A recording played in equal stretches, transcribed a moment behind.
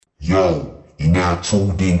Yo, you're now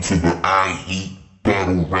tuned into the I Hate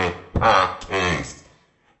Battle Rap podcast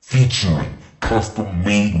featuring Custom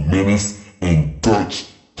Made Menace and Dutch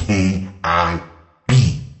KIB.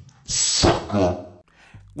 Sucker.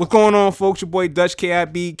 What's going on, folks? Your boy Dutch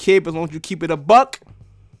KIB Kid, as long as you keep it a buck.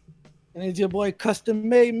 And it's your boy Custom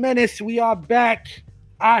Made Menace. We are back.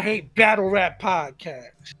 I Hate Battle Rap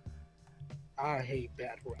podcast. I hate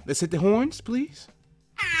battle rap. Let's hit the horns, please.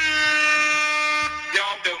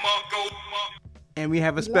 And we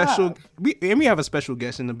have a special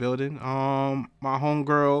guest in the building. My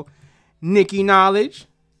homegirl, Nikki Knowledge.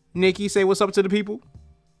 Nikki, say what's up to the people.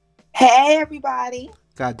 Hey everybody.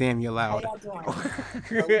 God damn, you're loud. How y'all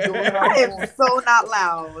doing? I am so not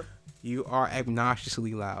loud. You are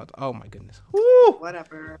obnoxiously loud. Oh my goodness. Woo!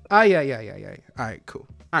 Whatever. Yeah. All right, cool.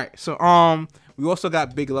 All right, so we also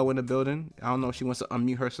got Big Low in the building. I don't know if she wants to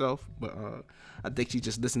unmute herself, but I think she's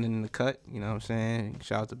just listening in the cut. You know what I'm saying?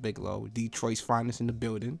 Shout out to Big Low, Detroit's finest in the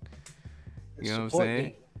building. You know what I'm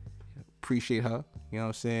saying? Appreciate her. You know what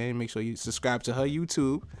I'm saying? Make sure you subscribe to her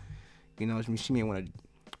YouTube. You know, she may want to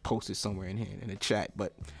post it somewhere in here in the chat.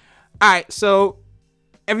 But all right, so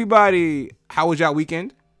everybody, how was y'all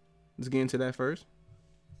weekend? Let's get into that first.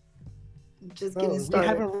 Just getting started. We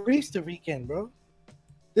haven't reached the weekend, bro.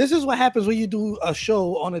 This is what happens when you do a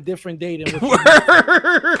show on a different date. And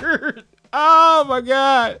Word. Oh my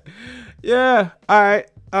god. Yeah. All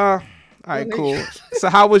right. Cool. So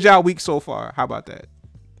how was y'all week so far? How about that?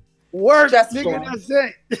 Work, Stressful. nigga. That's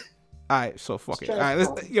it. All right. So fuck it. All right.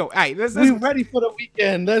 Let's We ready for the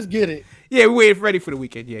weekend. Let's get it. Yeah, we're ready for the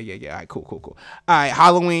weekend. Yeah. All right. Cool. All right.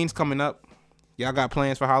 Halloween's coming up. Y'all got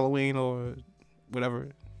plans for Halloween or whatever?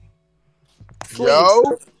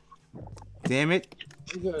 Yo. Damn it.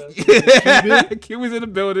 Good. Q was in the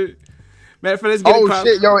building. Matter of fact, let's get Oh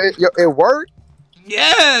it. shit, it worked?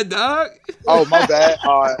 Yeah, dog. Oh my bad.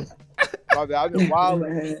 My bad. I've been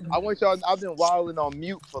wilding. I've been wilding on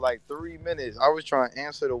mute for like 3 minutes. I was trying to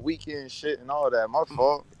answer the weekend shit and all that. My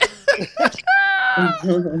fault.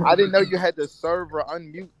 I didn't know you had the server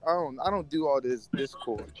unmute. I don't do all this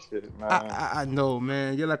Discord shit, man. I know,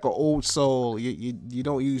 man. You're like an old soul. You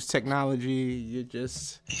don't use technology. You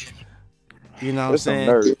just, you know what I'm It's some saying?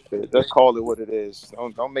 nerd shit. Just call it what it is.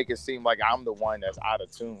 Don't make it seem like I'm the one that's out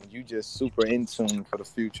of tune. You just super in tune for the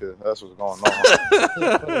future. That's what's going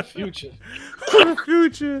on. For the future. For the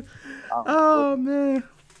future. Oh man.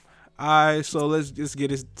 All right, so let's just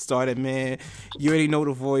get it started, man. You already know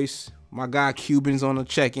the voice. My guy Cuban's on the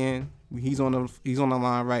check-in. He's on the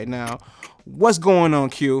line right now. What's going on,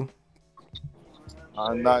 Q?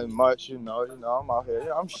 Not much, you know. I'm out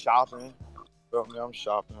here. I'm shopping. Feel me? I'm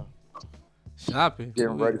shopping. Shopping.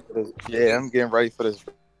 Getting ready for this. Yeah, I'm getting ready for this.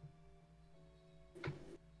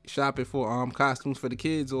 Shopping for costumes for the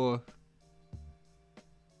kids or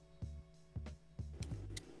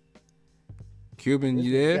Cuban,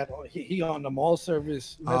 you there? He on the mall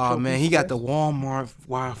service. Oh man, he got the Express. Walmart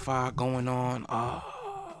Wi-Fi going on.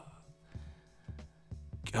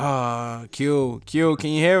 Q, can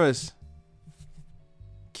you hear us?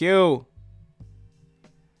 Q,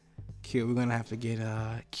 we're gonna have to get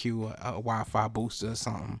Q a Wi-Fi booster or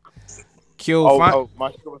something. Q, My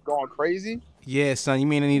shit was going crazy. Yeah, son, you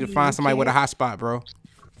may need to find somebody with a hotspot, bro.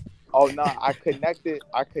 Oh no, I connected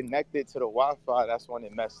to the Wi-Fi. That's when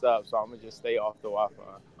it messed up. So I'm gonna just stay off the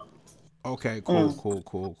Wi-Fi. Okay, cool.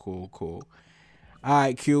 All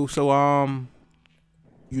right, Q. So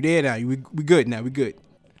you there now? We good now? We good?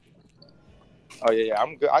 Oh yeah,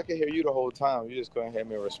 I'm good. I can hear you the whole time. You just couldn't hear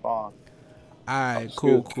me respond. All right,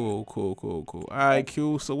 cool. All right,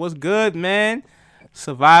 Q. So what's good, man?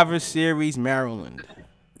 Survivor Series Maryland.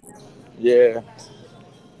 Yeah.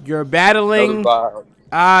 You're battling. Notified.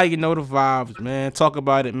 You know the vibes, man. Talk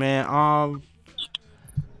about it, man.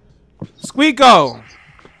 Squeako.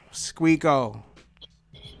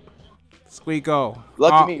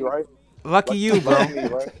 Lucky me, right? Lucky you, bro. Lucky me,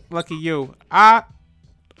 right? Lucky you. I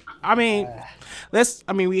mean,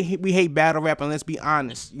 we hate battle rap, and let's be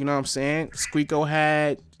honest. You know what I'm saying? Squeako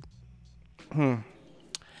had,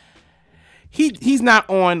 he's not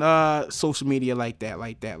on social media like that.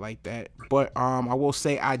 But I will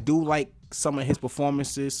say I do like some of his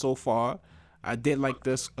performances so far. I did like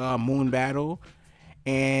this Moon battle,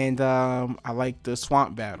 and I like the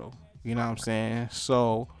Swamp battle. You know what I'm saying?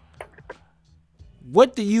 So, go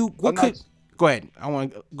ahead. Go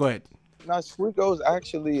ahead. Now Squeako's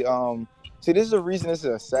actually see, this is the reason this is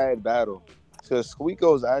a sad battle. So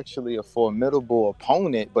Squeako's actually a formidable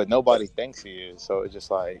opponent, but nobody thinks he is. So it's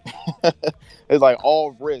just like it's like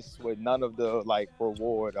all risks with none of the like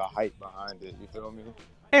reward or hype behind it. You feel me?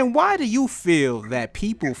 And why do you feel that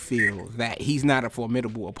people feel that he's not a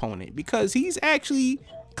formidable opponent? Because he's actually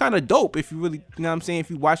kind of dope if you really, you know what I'm saying, if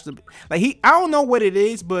you watch the, like, I don't know what it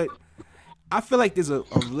is, but I feel like there's a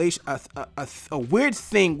relation, a weird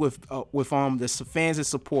thing with the fans and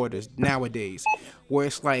supporters nowadays, where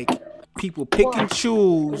it's like people pick and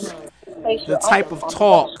choose the type of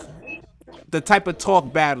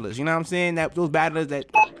talk battlers. You know what I'm saying? That those battlers that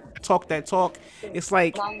talk. It's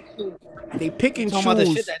like they pick and Talking about the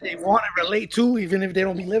shit choose. that they want to relate to, even if they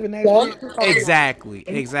don't be living that shit. Exactly.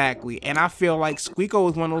 And I feel like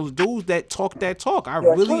Squeako is one of those dudes that talk. I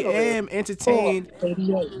really am entertained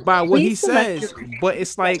by what he says, but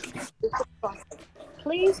it's like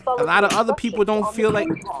a lot of other people don't feel like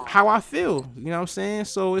how I feel. You know what I'm saying?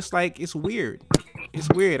 So it's like it's weird. It's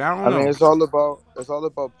weird. I don't know. I mean, it's all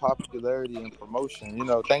about popularity and promotion. You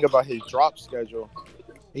know, think about his drop schedule.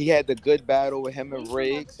 He had the good battle with him and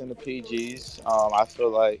Riggs in the PGs. I feel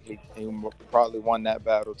like he probably won that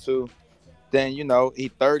battle too. Then, you know, he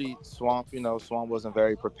 30'd Swamp. You know, Swamp wasn't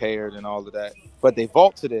very prepared and all of that. But they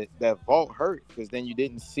vaulted it. That vault hurt because then you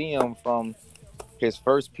didn't see him from his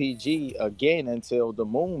first PG again until the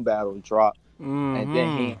Moon battle dropped. And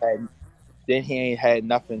then he ain't had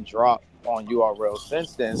nothing drop on URL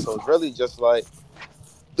since then. So it's really just like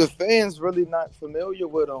the fans really not familiar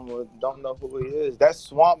with him or don't know who he is. That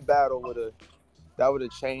Swamp battle would have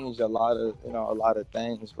changed a lot of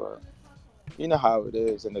things, but you know how it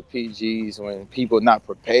is in the PGs when people not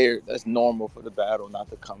prepared. That's normal for the battle not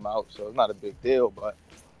to come out, so it's not a big deal. But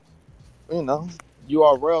you know,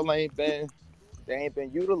 URL ain't been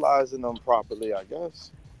utilizing them properly, I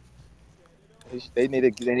guess. They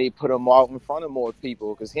need to put him out in front of more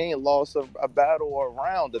people because he ain't lost a battle or a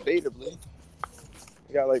round debatably.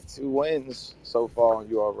 He got like 2 wins so far on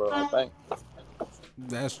URL, I think.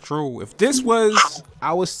 That's true. If this was,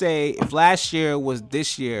 I would say, if last year was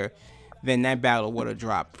this year, then that battle would have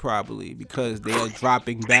dropped probably because they are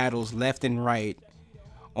dropping battles left and right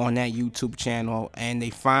on that YouTube channel, and they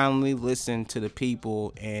finally listen to the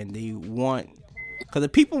people, and they want, because the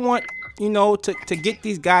people want, you know, to get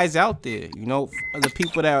these guys out there, you know, the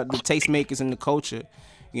people that are the tastemakers in the culture.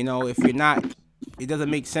 You know, if you're not, it doesn't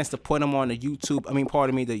make sense to put them on the YouTube,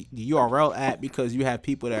 the URL app, because you have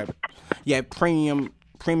people that, you have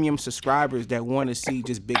premium subscribers that want to see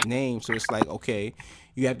just big names. So it's like, okay,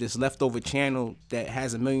 you have this leftover channel that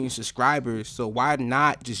has 1 million subscribers, so why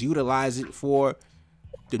not just utilize it for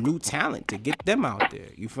the new talent to get them out there?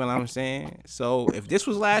 You feel what I'm saying? So if this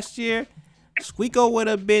was last year, Squeako would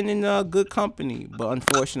have been in a good company, but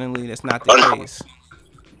unfortunately, that's not the case.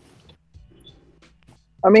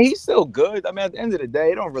 I mean, he's still good. I mean, at the end of the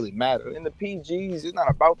day, it don't really matter. In the PGs, it's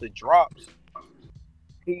not about the drops.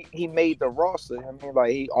 He made the roster. I mean,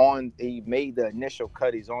 like he made the initial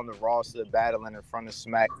cut. He's on the roster, battling in front of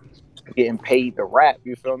Smack, getting paid to rap.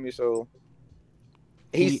 You feel me? So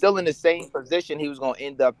he's still in the same position he was gonna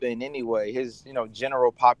end up in anyway. His, you know,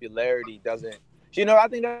 general popularity doesn't. You know, I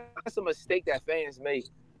think that's a mistake that fans make.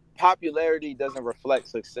 Popularity doesn't reflect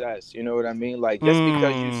success. You know what I mean? Like just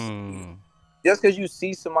because you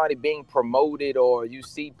see somebody being promoted or you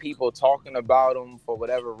see people talking about them for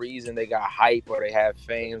whatever reason, they got hype or they have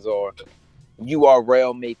fans or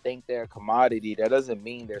URL may think they're a commodity, that doesn't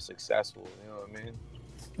mean they're successful. You know what I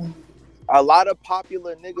mean? A lot of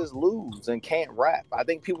popular niggas lose and can't rap. I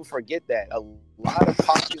think people forget that. A lot of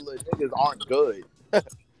popular niggas aren't good.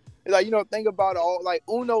 Like, you know, think about it all. Like,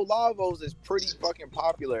 Uno Lavos is pretty fucking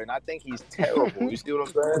popular, and I think he's terrible. You see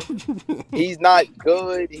what I'm saying? He's not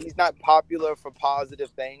good. He's not popular for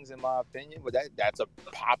positive things, in my opinion. But that's a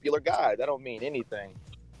popular guy. That don't mean anything.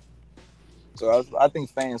 So I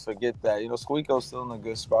think fans forget that. You know, Squeako's still in a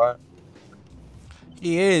good spot.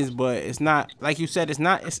 He is, but it's not, like you said, it's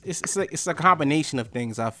not. It's a combination of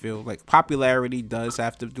things. I feel like popularity does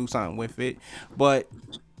have to do something with it, but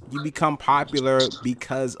you become popular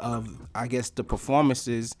because of, I guess, the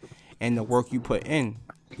performances and the work you put in.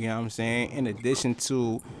 You know what I'm saying? In addition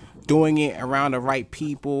to doing it around the right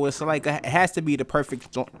people, it's like it has to be the perfect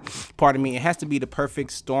storm. Pardon me, it has to be the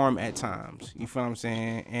perfect storm at times. You feel what I'm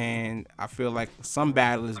saying? And I feel like some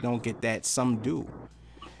battlers don't get that, some do.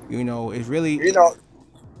 You know, it's really, you know,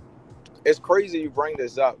 it's crazy you bring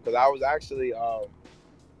this up because I was actually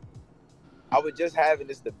I was just having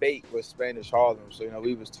this debate with Spanish Harlem. So, you know,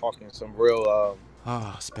 we was talking some real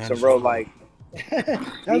Spanish some real Harlem. Like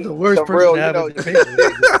that's the worst person to have a debate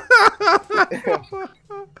with.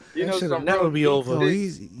 You know, should never be over. Yo,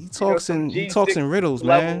 he talks in riddles,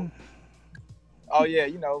 level. Man. Oh yeah,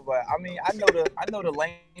 you know, but I mean, I know the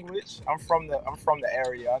language. I'm from the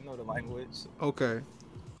area. I know the language. Okay.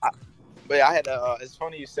 But yeah, I had a. It's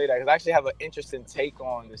funny you say that because I actually have an interesting take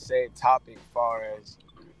on the said topic, as far as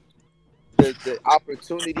the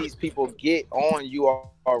opportunities people get on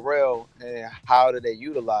URL and how do they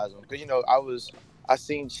utilize them. Because I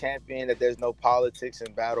seen champion that there's no politics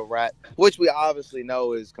in battle rap, which we obviously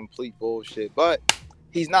know is complete bullshit. But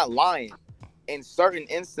he's not lying. In certain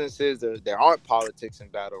instances, there aren't politics in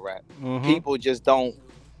battle rap. Mm-hmm. People just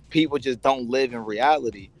don't live in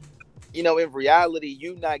reality. In reality,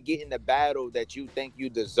 you not getting the battle that you think you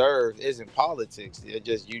deserve isn't politics.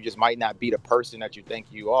 You just might not be the person that you think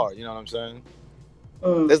you are. You know what I'm saying?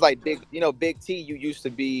 It's like Big T. You used to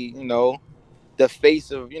be, the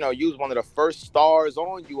face of, you was one of the first stars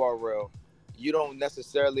on URL. You don't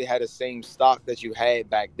necessarily have the same stock that you had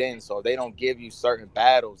back then, so they don't give you certain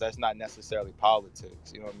battles. That's not necessarily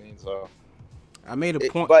politics. You know what I mean? So I made a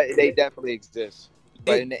point, but they definitely exist.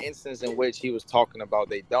 But in the instance in which he was talking about,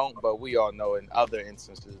 they don't. But we all know in other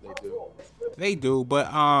instances they do. They do, but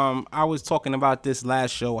I was talking about this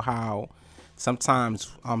last show how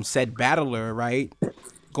sometimes said battler, right,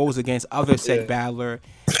 goes against other said battler,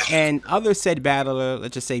 and other said battler,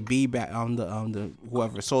 let's just say on the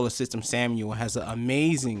whoever Solar System Samuel has an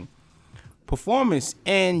amazing performance,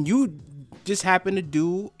 and you just happen to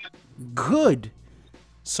do good.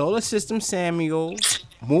 Solar System Samuel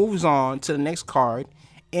moves on to the next card,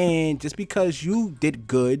 and just because you did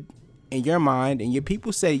good in your mind and your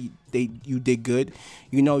people say you did good,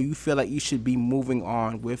 you feel like you should be moving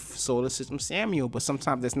on with Solar System Samuel, but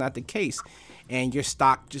sometimes that's not the case, and your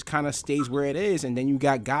stock just kind of stays where it is, and then you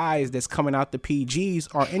got guys that's coming out the PGs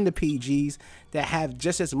or in the PGs that have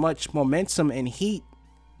just as much momentum and heat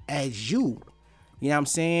as you know what I'm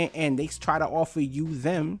saying, and they try to offer you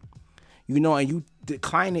them, and you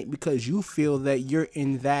decline it because you feel that you're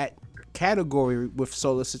in that category with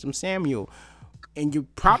Solar System Samuel, and you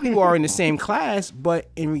probably are in the same class, but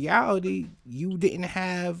in reality you didn't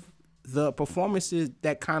have the performances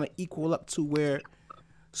that kind of equal up to where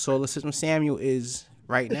Solar System Samuel is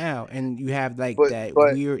right now, and you have weird. Go ahead.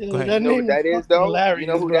 You know what that is though? You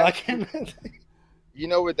know who that? You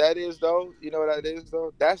know what that is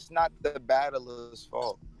though? That's not the battler's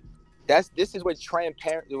fault. This is where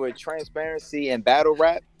transparency and battle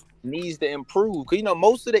rap needs to improve. Because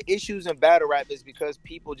most of the issues in battle rap is because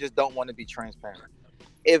people just don't want to be transparent.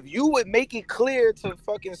 If you would make it clear to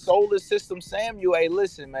fucking Solar System Samuel, hey,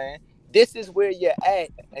 listen, man, this is where you're at,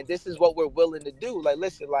 and this is what we're willing to do. Like,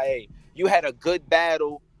 listen, hey, you had a good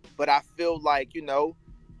battle, but I feel like, he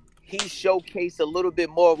showcased a little bit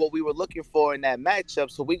more of what we were looking for in that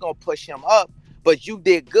matchup, so we're going to push him up, but you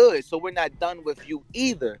did good, so we're not done with you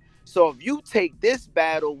either. So if you take this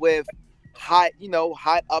battle with hot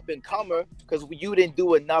up and comer, because you didn't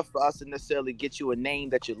do enough for us to necessarily get you a name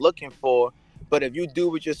that you're looking for, but if you do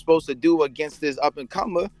what you're supposed to do against this up and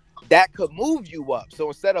comer, that could move you up. So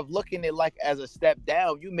instead of looking at it like as a step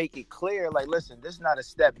down, you make it clear, like, listen, this is not a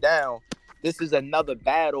step down. This is another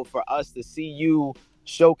battle for us to see you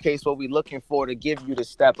showcase what we're looking for to give you the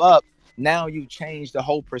step up. Now you change the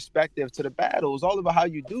whole perspective to the battle. It's all about how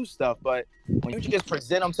you do stuff. But when you just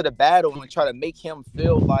present him to the battle and try to make him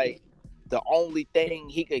feel like the only thing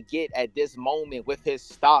he could get at this moment with his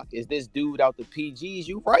stock is this dude out the PGs,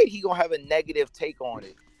 you right, he gonna have a negative take on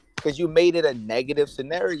it because you made it a negative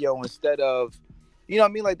scenario instead of,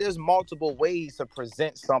 like, there's multiple ways to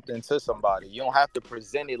present something to somebody. You don't have to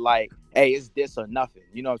present it like, hey, it's this or nothing.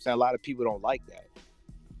 You know what I'm saying? A lot of people don't like that.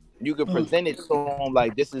 You can present it to them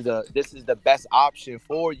like this is the best option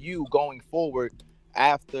for you going forward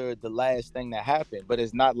after the last thing that happened. But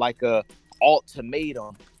it's not like a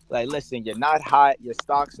ultimatum. Like, listen, you're not hot, your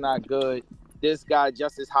stock's not good. This guy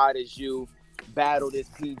just as hot as you. Battle this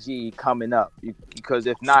PG coming up. Because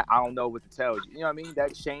if not, I don't know what to tell you. You know what I mean?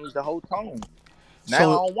 That changed the whole tone. Now I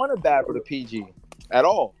don't want to battle the PG at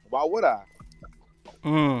all. Why would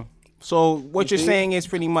I? So what you're saying is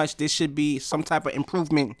pretty much this should be some type of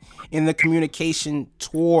improvement in the communication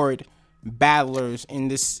toward battlers in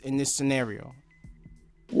this scenario.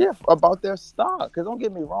 Yeah, about their stock. Because don't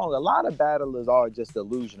get me wrong, a lot of battlers are just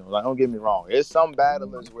delusional. Like, don't get me wrong. There's some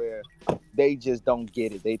battlers where they just don't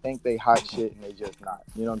get it. They think they hot shit and they just not.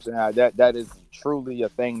 You know what I'm saying? That is truly a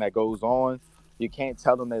thing that goes on. You can't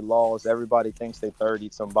tell them they lost. Everybody thinks they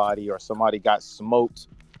 30'd somebody or somebody got smoked.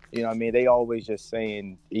 You know what I mean? They always just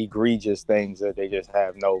saying egregious things that they just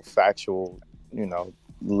have no factual,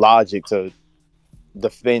 logic to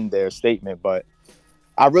defend their statement. But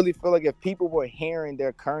I really feel like if people were hearing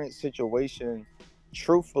their current situation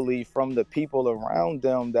truthfully from the people around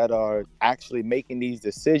them that are actually making these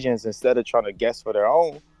decisions instead of trying to guess for their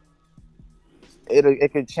own,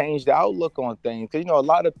 it could change the outlook on things. Because, a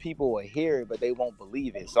lot of people will hear it, but they won't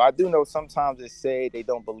believe it. So I do know sometimes it's said they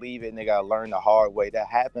don't believe it and they got to learn the hard way. That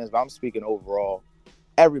happens, but I'm speaking overall.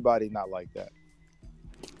 Everybody's not like that.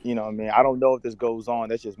 You know what I mean? I don't know if this goes on.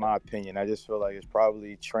 That's just my opinion. I just feel like it's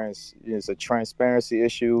probably it's a transparency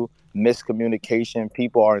issue, miscommunication.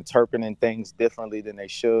 People are interpreting things differently than they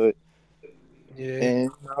should. Yeah.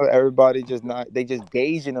 And everybody they just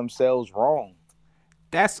gauging themselves wrong.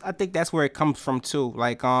 I think that's where it comes from too.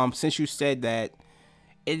 Like, since you said that,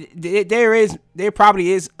 there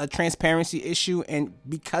probably is a transparency issue, and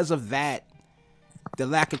because of that, the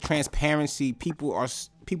lack of transparency,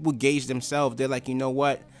 people gauge themselves. They're like, you know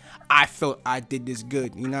what, I felt I did this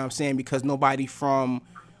good. You know what I'm saying? Because nobody from,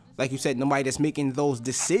 like you said, nobody that's making those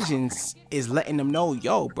decisions is letting them know,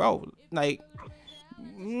 yo, bro, like,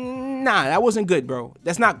 nah, that wasn't good, bro.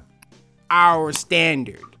 That's not our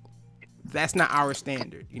standard. That's not our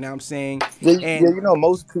standard. You know what I'm saying?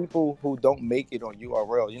 Most people who don't make it on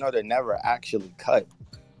URL, they're never actually cut.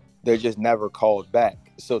 They're just never called back.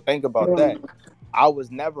 So think about that. I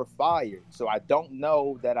was never fired. So I don't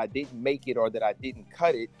know that I didn't make it or that I didn't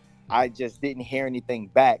cut it. I just didn't hear anything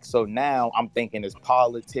back. So now I'm thinking it's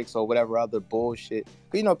politics or whatever other bullshit.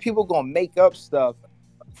 People gonna make up stuff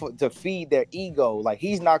to feed their ego. Like,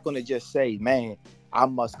 he's not gonna just say, man, I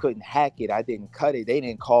couldn't hack it. I didn't cut it. They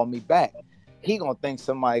didn't call me back. He gonna think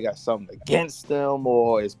somebody got something against them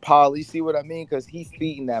or it's You see what I mean? Because he's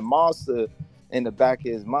feeding that monster in the back of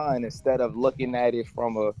his mind instead of looking at it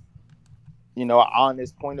from a an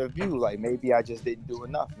honest point of view. Like, maybe I just didn't do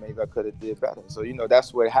enough. Maybe I could have did better. So,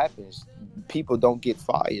 that's what happens. People don't get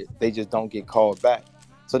fired. They just don't get called back.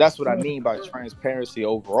 So that's what I mean by transparency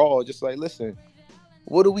overall. Just like, listen,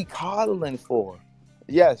 what are we coddling for?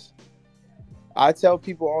 Yes. I tell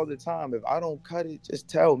people all the time, if I don't cut it, just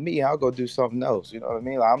tell me. I'll go do something else. You know what I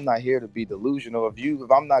mean? Like, I'm not here to be delusional of you.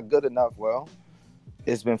 If I'm not good enough, well,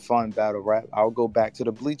 it's been fun battle rap. I'll go back to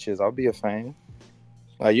the bleachers. I'll be a fan.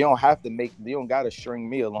 Like, you don't gotta string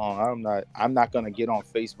me along. I'm not gonna get on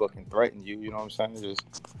Facebook and threaten you. You know what I'm saying?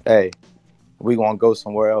 Just, hey, we gonna go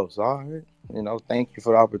somewhere else. All right. Thank you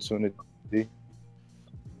for the opportunity.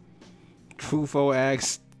 Trufo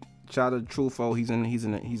asked, shout out to Trufo. He's in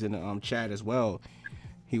the chat as well.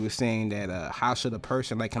 He was saying that how should a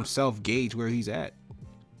person like himself gauge where he's at?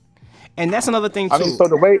 And that's another thing too. I mean, so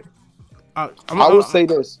the way I will say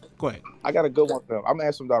this. Go ahead. I got a good one for him. I'm gonna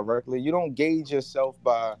ask him directly. You don't gauge yourself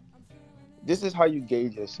by. This is how you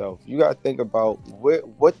gauge yourself. You gotta think about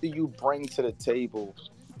what do you bring to the table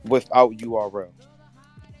without URL.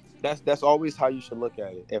 That's always how you should look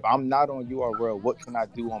at it. If I'm not on URL, what can I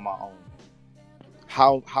do on my own?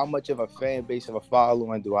 How much of a fan base of a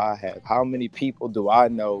following do I have? How many people do I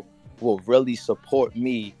know will really support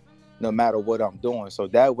me no matter what I'm doing? So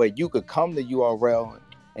that way you could come to URL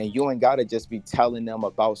and you ain't gotta just be telling them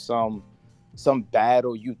about some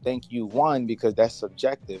battle you think you won, because that's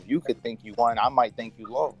subjective. You could think you won, I might think you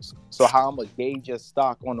lost. So how I'm gonna gauge your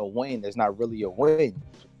stock on a win that's not really a win?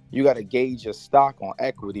 You gotta gauge your stock on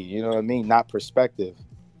equity, you know what I mean? Not perspective.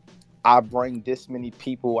 I bring this many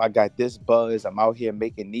people, I got this buzz, I'm out here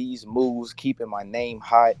making these moves, keeping my name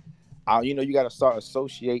hot. You got to start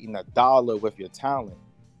associating a dollar with your talent.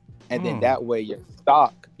 And then that way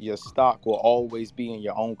your stock will always be in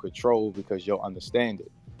your own control because you'll understand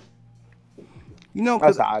it.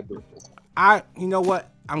 That's how I do it. You know what?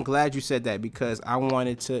 I'm glad you said that, because I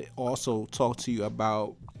wanted to also talk to you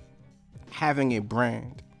about having a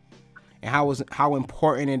brand and how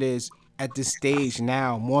important it is at this stage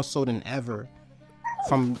now, more so than ever,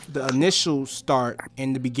 from the initial start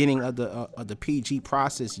in the beginning of the PG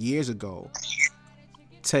process years ago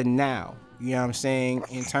to now. You know what I'm saying?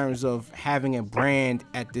 In terms of having a brand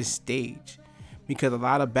at this stage, because a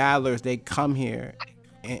lot of battlers, they come here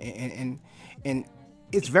and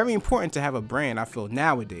it's very important to have a brand, I feel,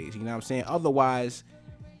 nowadays. You know what I'm saying? Otherwise,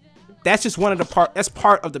 that's just that's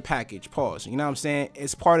part of the package. Pause. You know what I'm saying?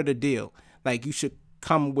 It's part of the deal. Like, you should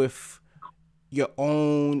come with your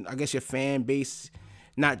own, I guess, your fan base,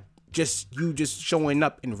 not just you just showing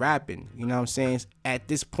up and rapping. You know what I'm saying? At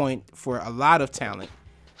this point, for a lot of talent,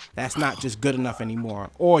 that's not just good enough anymore.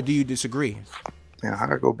 Or do you disagree? Yeah, how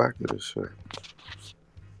do I go back to this shit?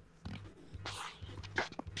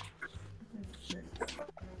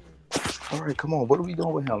 All right, come on. What are we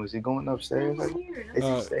doing with him? Is he going upstairs? Is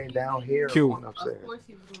he staying down here or going upstairs?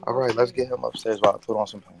 All right, let's get him upstairs while I put on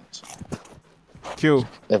some pants. Q.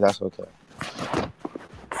 If that's okay.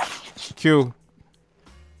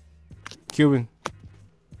 Cuban.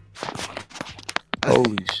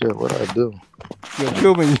 Holy shit, what'd I do? Yo,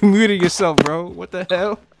 Cuban, you muted yourself, bro. What the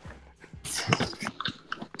hell?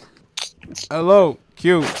 Hello,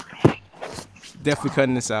 Q. Definitely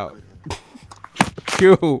cutting this out.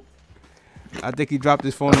 Q. I think he dropped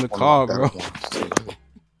his phone in the car, bro.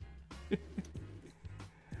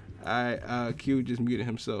 Alright, Q just muted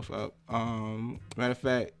himself up. Matter of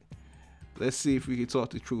fact, let's see if we can talk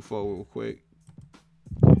to True Foe real quick.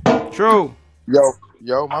 True.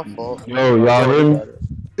 Yo, my fault. Yo, y'all hear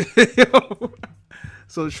me?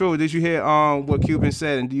 So True, did you hear what Cuban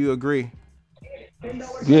said, and do you agree?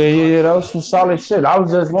 Yeah. That was some solid shit. I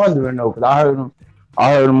was just wondering though, cause I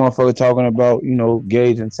heard a motherfucker talking about,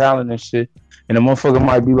 gauge and talent and shit, and the motherfucker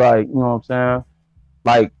might be like, you know what I'm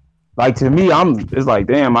saying? Like to me, it's like,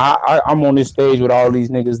 damn, I'm on this stage with all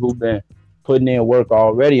these niggas who've been putting in work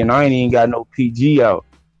already, and I ain't even got no PG out.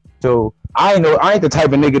 So I ain't the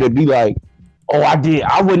type of nigga to be like, oh,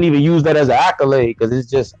 I wouldn't even use that as an accolade,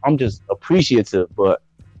 because I'm just appreciative. But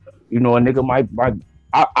a nigga might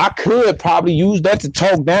I could probably use that to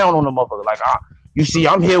talk down on the motherfucker. Like, you see,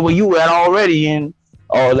 I'm here where you at already and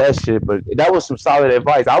all that shit. But that was some solid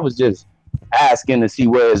advice. I was just asking to see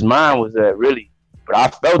where his mind was at, really. But I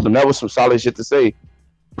felt him. That was some solid shit to say.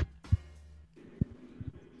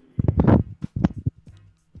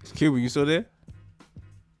 Cuban, you still there?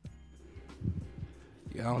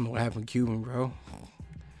 Yeah, I don't know what happened to Cuban, bro.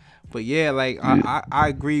 But yeah, like I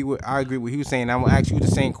agree with what he was saying. I'm gonna ask you the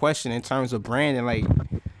same question in terms of branding. Like,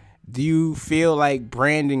 do you feel like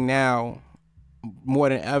branding now more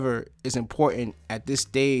than ever is important at this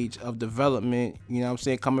stage of development? You know what I'm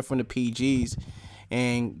saying, coming from the PGs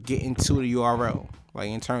and getting to the URL, like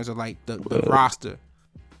in terms of like the roster.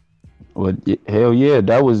 Well, hell yeah,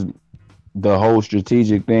 that was the whole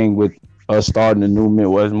strategic thing with us starting the new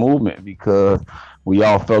Midwest movement, because we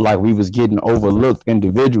all felt like we was getting overlooked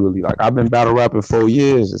individually. Like, I've been battle rapping 4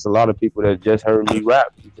 years. It's a lot of people that just heard me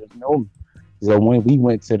rap, who just know me. So when we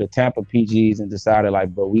went to the Tampa PGs and decided,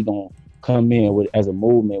 like, bro, we gonna come in with as a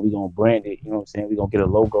movement, we gonna brand it, you know what I'm saying? We gonna get a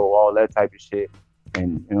logo, all that type of shit.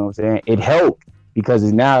 And you know what I'm saying? It helped, because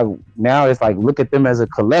now it's like, look at them as a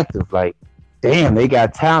collective. Like, damn, they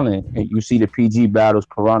got talent. And you see the PG battles,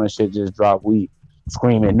 Piranha shit just dropped. We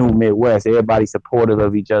screaming New Midwest. Everybody supportive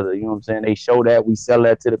of each other. You know what I'm saying? They show that, we sell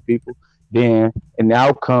that to the people. Then, and the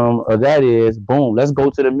outcome of that is, boom, let's go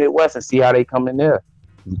to the Midwest and see how they come in there.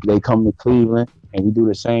 They come to Cleveland and we do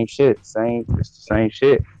the same shit. It's the same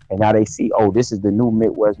shit. And now they see, oh, this is the new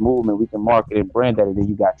Midwest movement. We can market and brand that. And then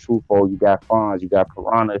you got Trufo, you got Fonz, you got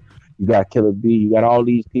Piranha, you got Killer B, you got all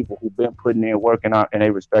these people who've been putting in working out in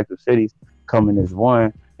their respective cities, coming as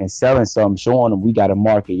one and selling something, showing them we got a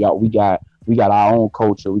market, y'all. We got our own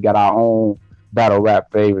culture. We got our own battle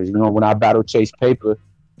rap favorites. You know, when I battle Chase Paper,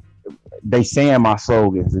 they saying my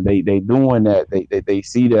slogans, and they doing that. They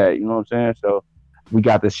see that. You know what I'm saying? So we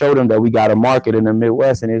got to show them that we got a market in the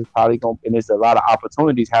Midwest, and it's probably there's a lot of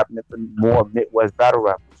opportunities happening for more Midwest battle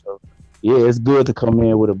rappers. So yeah, it's good to come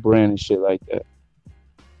in with a brand and shit like that.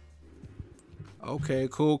 Okay,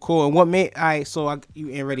 cool. And what made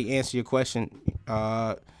you already answered your question,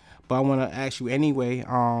 but I want to ask you anyway.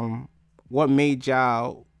 What made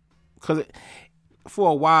y'all? Because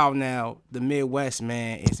for a while now, the Midwest,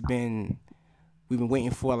 man, we've been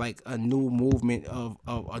waiting for like a new movement of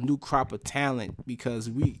a new crop of talent, because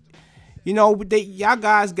y'all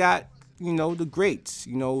guys got, the greats,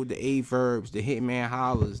 the A-Verbs, the Hitman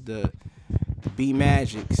Hollers, the B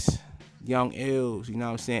Magics, Young Ills, you know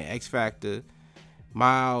what I'm saying, X Factor,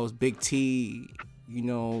 Miles, Big T,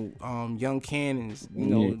 Young Cannons,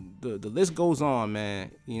 the list goes on, man.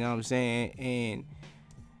 You know what I'm saying? And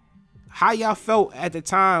how y'all felt at the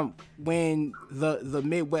time when the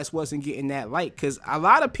Midwest wasn't getting that light? Because a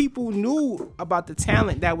lot of people knew about the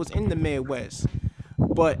talent that was in the Midwest,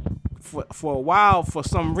 but for a while, for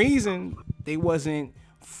some reason, they wasn't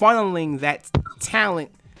funneling that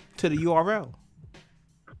talent to the URL.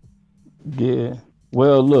 Yeah.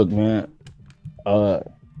 Well, look, man.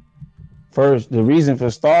 First, the reason for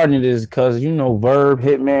starting it is because, Verb,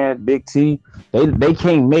 Hitman, Big T, they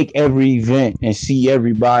can't make every event and see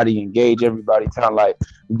everybody, engage everybody. Time, like,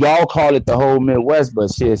 y'all call it the whole Midwest,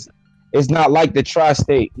 but shit, it's not like the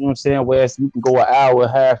tri-state, you know what I'm saying, where you can go an hour,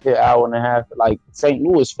 hour and a half. Like, St.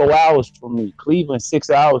 Louis, 4 hours from me. Cleveland, 6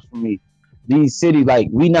 hours from me. These cities, like,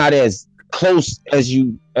 we not as close as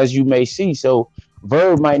you may see. So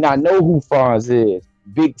Verb might not know who Fonz is.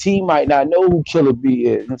 Big T might not know who Killer B is, you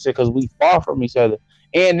know what I'm saying, because we far from each other.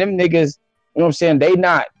 And them niggas, you know what I'm saying, they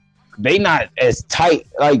not as tight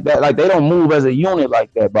like that. Like, they don't move as a unit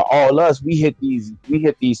like that. But all us, we hit these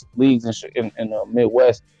leagues in the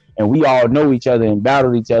Midwest, and we all know each other and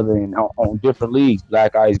battle each other on different leagues,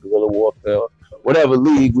 Black Ice, Guerrilla Warfare, whatever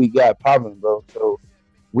league we got popping, bro. So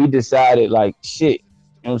we decided, like, shit,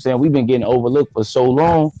 know what I'm saying? We've been getting overlooked for so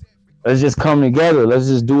long. Let's just come together. Let's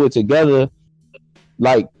just do it together.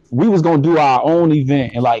 Like we was gonna do our own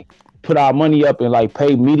event and like put our money up and like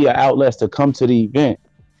pay media outlets to come to the event.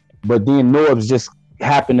 But then Norbs just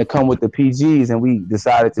happened to come with the PGs and we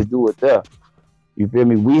decided to do it there. You feel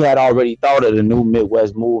me? We had already thought of the new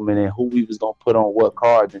Midwest movement and who we was gonna put on what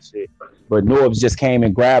cards and shit. But Norbs just came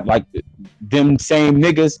and grabbed like them same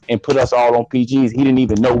niggas and put us all on PGs. He didn't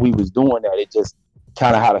even know we was doing that. It just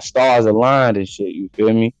kind of how the stars aligned and shit. You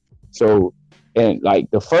feel me? So, and like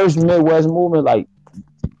the first Midwest movement, like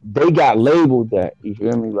they got labeled that. You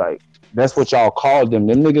feel me? Like that's what y'all called them.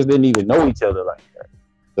 Them niggas didn't even know each other like that.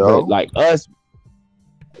 But like us,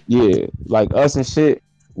 yeah, like us and shit,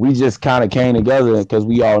 we just kind of came together because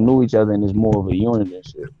we all knew each other and it's more of a unit and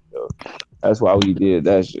shit. So that's why we did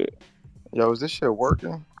that shit. Yo, is this shit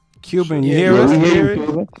working? Cuban, you hear us? We hear you,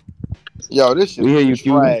 Cuban. Yo, this shit We hear you, is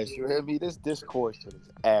Cuban. trash. You hear me? This Discord shit is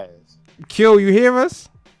ass. Q, you hear us?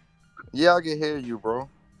 Yeah, I can hear you, bro.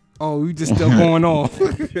 Oh, we just still going off.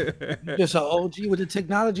 Just an OG with the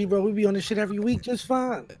technology, bro. We be on this shit every week just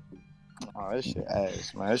fine. Oh, this shit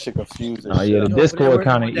ass, man. This shit confusing. Oh yeah, the Discord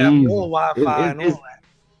kind of easy. Wi-Fi and all It's- that.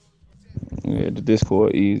 Yeah, the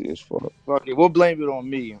Discord easy as fuck. Fuck it, we'll blame it on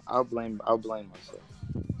me. I'll blame myself.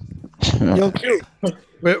 Yo, Q,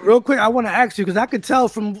 real quick, I want to ask you because I could tell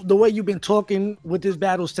from the way you've been talking with this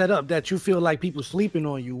battle set up that you feel like people sleeping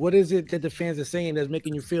on you. What is it that the fans are saying that's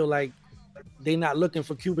making you feel like they not looking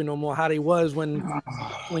for Cuban no more? How they was when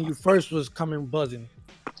you first was coming buzzing?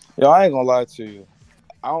 Yo, I ain't gonna lie to you.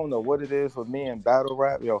 I don't know what it is with me and battle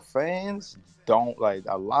rap. Yo, fans don't like.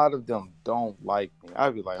 A lot of them don't like me.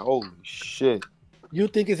 I'd be like, holy shit. You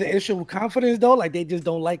think it's an issue with confidence though? Like they just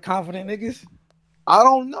don't like confident niggas? I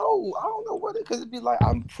don't know what it, cause it'd be like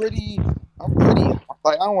I'm pretty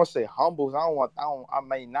like I don't want to say humble. I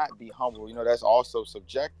may not be humble. You know, that's also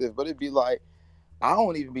subjective. But it'd be like I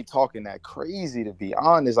don't even be talking that crazy to be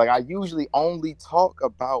honest. Like I usually only talk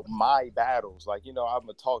about my battles. Like you know, I'm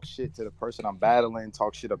gonna talk shit to the person I'm battling,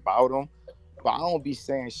 talk shit about them. But I don't be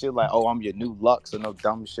saying shit like, "Oh, I'm your new Lux" or no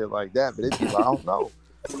dumb shit like that. But it'd be like I don't know.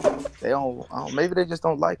 They don't. Maybe they just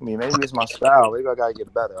don't like me. Maybe it's my style. Maybe I gotta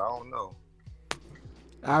get better. I don't know.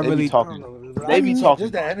 I They really be talking. They be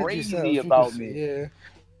talking crazy about me. Yeah.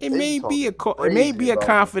 It may be a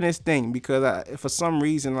confidence thing because for some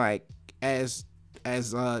reason, like as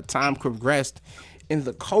time progressed in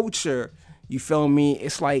the culture, you feel me?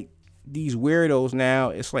 It's like these weirdos now.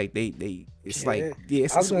 It's like it's like yeah.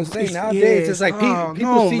 I was gonna say nowadays it's like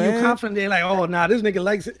people see you confident. They're like, oh nah, this nigga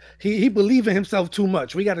likes it. He believe in himself too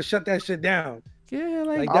much. We got to shut that shit down. Yeah,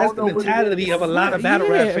 like that's the mentality of a lot of battle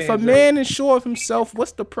rap fans. If a man is sure of himself,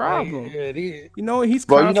 what's the problem? You know, he's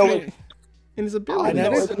confident in his ability.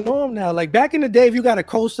 That is the norm now. Like back in the day, if you got a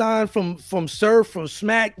cosign from Surf, from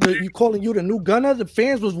Smack, you calling you the new Gunner, the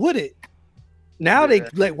fans was with it. Now they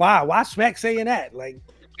like, why Smack saying that? Like,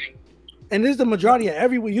 and this is the majority of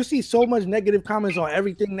everywhere. You see so much negative comments on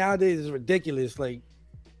everything nowadays. It's ridiculous. Like,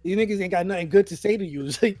 these niggas ain't got nothing good to say to you.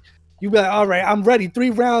 It's like, you be like, all right, I'm ready.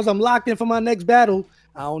 3 rounds, I'm locked in for my next battle.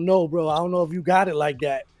 I don't know, bro. I don't know if you got it like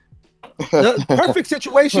that. The perfect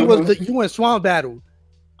situation was the you and Swamp battle.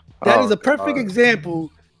 That is a perfect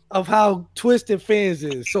example of how twisted fans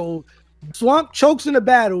is. So Swamp chokes in the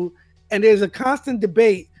battle, and there's a constant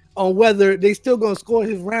debate on whether they still gonna score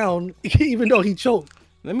his round, even though he choked.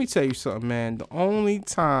 Let me tell you something, man. The only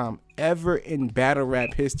time ever in battle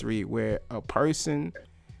rap history where a person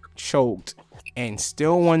choked and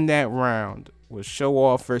still won that round was Show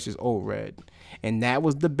Off versus O-Red. And that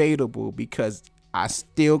was debatable because I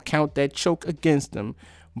still count that choke against him,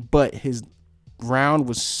 but his round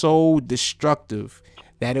was so destructive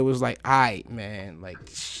that it was like, all right, man, like,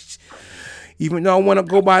 even though I want to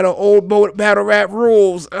go by the old battle rap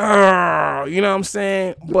rules, you know what I'm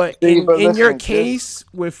saying? But in your case,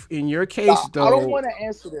 though, I don't want to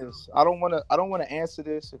answer this. I don't want to answer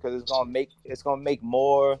this because it's gonna make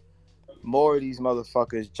more of these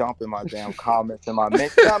motherfuckers jump in my damn comments and my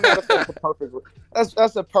mentions.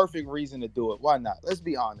 That's a perfect reason to do it. Why not? Let's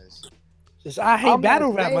be honest. I hate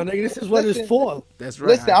battle rap, my nigga. This is what it's for. That's right.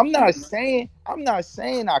 Listen, I'm not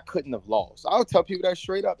saying I couldn't have lost. I'll tell people that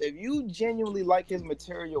straight up. If you genuinely like his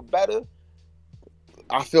material better,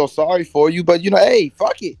 I feel sorry for you. But hey,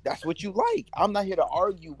 fuck it. That's what you like. I'm not here to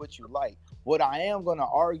argue what you like. What I am gonna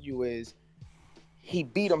argue is he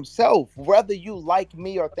beat himself. Whether you like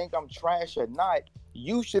me or think I'm trash or not,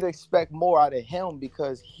 you should expect more out of him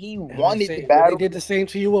because he wanted the battle. They did the same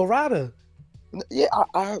to you with Rada. Yeah,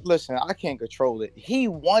 I listen, I can't control it. He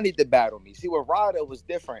wanted to battle me. See, with Rada was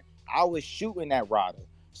different. I was shooting at Rada.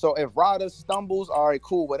 So if Ryder stumbles, all right,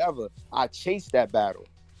 cool, whatever. I chase that battle.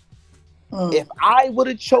 If I would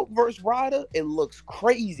have choked versus Ryder, it looks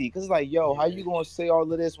crazy. Because it's like, yo, how you going to say all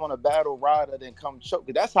of this when a battle Ryder then come choke?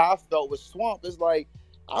 That's how I felt with Swamp. It's like,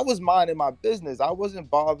 I was minding my business. I wasn't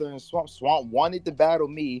bothering Swamp. Swamp wanted to battle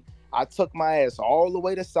me. I took my ass all the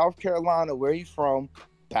way to South Carolina, where he from,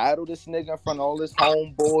 battled this nigga in front of all his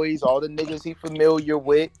homeboys, all the niggas he familiar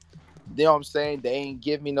with. You know what I'm saying? They ain't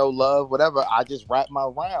give me no love, whatever. I just rap my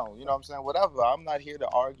round. You know what I'm saying? Whatever. I'm not here to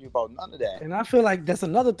argue about none of that. And I feel like that's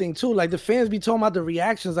another thing too. Like the fans be talking about the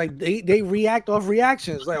reactions. Like they react off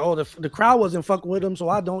reactions. Like, oh, the crowd wasn't fucking with them, so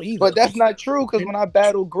I don't either. But that's not true, because when I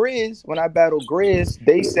battled Grizz,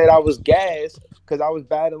 they said I was gassed because I was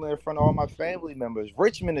battling in front of all my family members.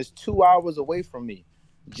 Richmond is 2 hours away from me,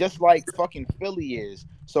 just like fucking Philly is.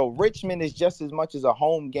 So Richmond is just as much as a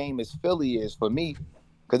home game as Philly is for me.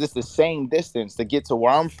 Because it's the same distance to get to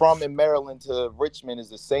where I'm from in Maryland to Richmond is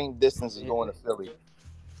the same distance as going to Philly.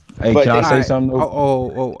 Hey, But can I they- say something? My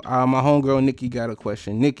homegirl Nikki got a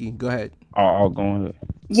question. Nikki, go ahead. I'll go ahead.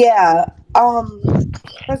 Yeah.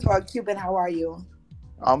 First of all, Cuban, how are you?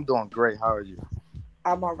 I'm doing great. How are you?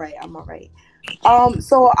 I'm all right.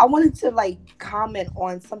 So I wanted to like comment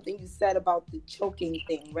on something you said about the choking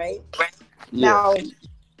thing, right? Yeah. Now,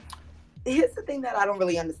 here's the thing that I don't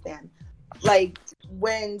really understand. Like,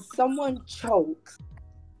 when someone chokes,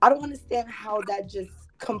 I don't understand how that just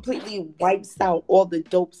completely wipes out all the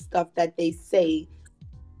dope stuff that they say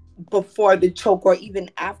before the choke or even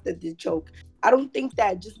after the choke. I don't think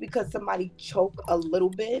that just because somebody choke a little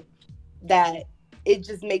bit, that it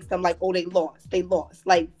just makes them like, oh, they lost.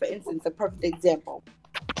 Like, for instance, a perfect example.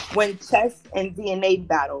 When Chess and DNA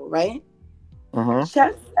battle, right?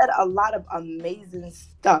 Chess said a lot of amazing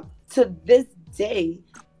stuff. To this day,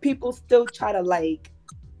 people still try to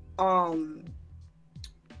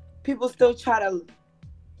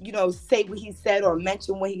say what he said or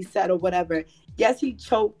mention what he said or whatever. Yes, he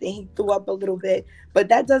choked and he threw up a little bit, but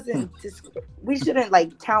that doesn't we shouldn't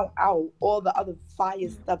like count out all the other fire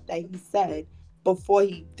stuff that he said before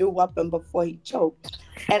he threw up and before he choked.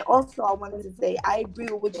 And also I wanted to say I agree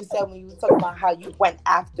with what you said when you were talking about how you went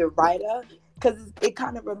after Ryder, because it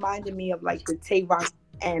kind of reminded me of like the Tay Rock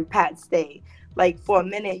and Pat Stay. Like, for a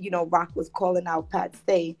minute, Rock was calling out Pat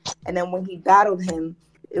Stay, and then when he battled him,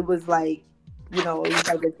 it was like,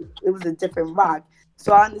 it was a different Rock.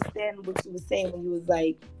 So I understand what you were saying when you was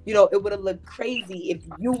like, it would have looked crazy if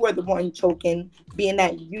you were the one choking, being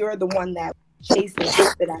that you're the one that chasing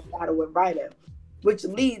after that battle with Ryder. Which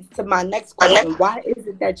leads to my next question: why is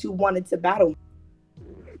it that you wanted to battle?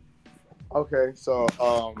 Okay, so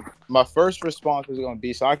my first response is going to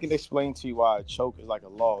be, so I can explain to you why a choke is like a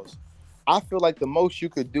loss. I feel like the most you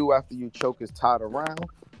could do after you choke is tie the round,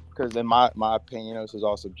 because in my opinion, this is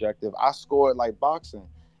all subjective. I scored like boxing.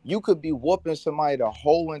 You could be whooping somebody the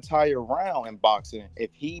whole entire round in boxing.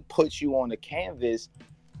 If he puts you on the canvas,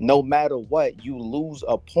 no matter what, you lose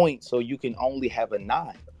a point, so you can only have a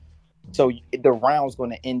 9. So the round's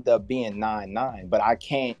going to end up being 9-9. But I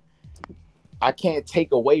can't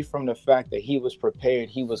take away from the fact that he was prepared,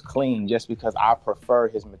 he was clean, just because I prefer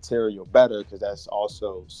his material better, because that's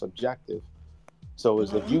also subjective. So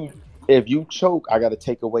if you choke, I got to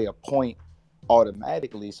take away a point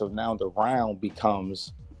automatically. So now the round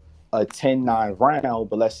becomes a 10-9 round,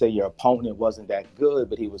 but let's say your opponent wasn't that good,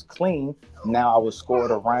 but he was clean. Now I would score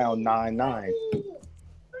the round 9-9.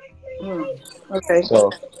 Okay. So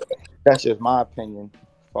that's just my opinion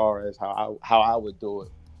as far as how I would do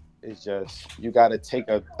it. It's just, you got to take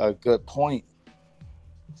a good point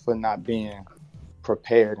for not being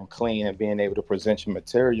prepared and clean and being able to present your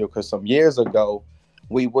material. Because some years ago,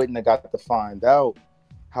 we wouldn't have got to find out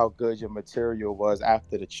how good your material was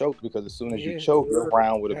after the choke, because as soon as you choke, your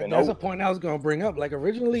round would have been over. That's a point I was going to bring up. Like,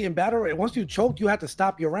 originally in battle, once you choked, you had to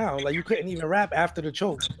stop your round. Like, you couldn't even rap after the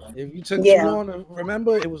choke. If you took too long to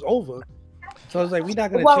remember, it was over. So it's like, we're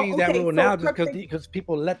not going to change that rule now just because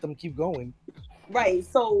people let them keep going. Right.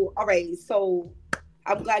 So, all right. So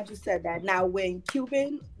I'm glad you said that. Now, when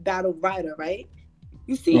Cuban battled Ryder, right?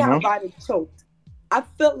 You see how Ryder choked. I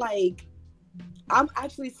feel like I'm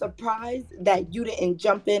actually surprised that you didn't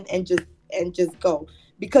jump in and just go,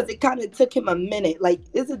 because it kind of took him a minute. Like,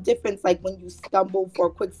 there's a difference, like when you stumble for a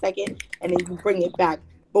quick second and then you bring it back.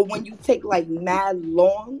 But when you take like mad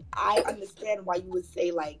long, I understand why you would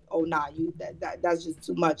say like, oh nah, that's just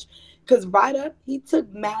too much. Because Ryder, he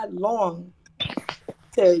took mad long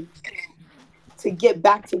to get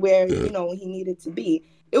back to where he needed to be.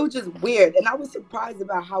 It was just weird, and I was surprised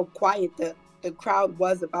about how quiet the crowd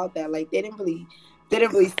was about that. Like, they didn't really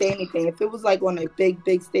say anything. If it was like on a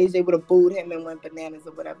big stage, they would have booed him and went bananas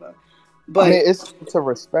or whatever. But I mean, it's a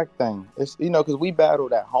respect thing. It's because we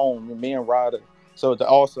battled at home, me and Ryder. So to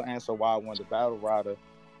also answer why I wanted to battle Ryder,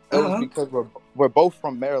 it was because we're both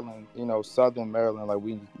from Maryland, Southern Maryland.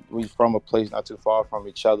 Like we from a place not too far from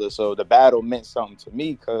each other. So the battle meant something to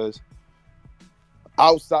me because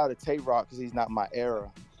outside of Tay Rock, because he's not my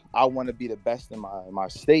era, I want to be the best in my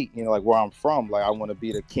state. Like where I'm from. Like I want to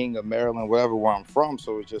be the king of Maryland, wherever where I'm from.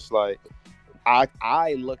 So it's just like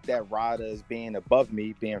I looked at Ryder as being above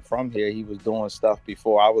me, being from here. He was doing stuff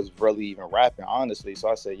before I was really even rapping, honestly. So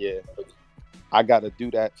I said, yeah. I got to do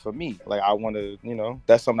that for me. Like, I want to,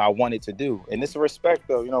 that's something I wanted to do. And it's a respect,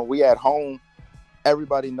 though. We at home,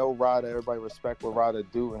 everybody know Ryder. Everybody respect what Ryder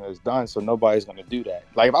do and has done. So nobody's going to do that.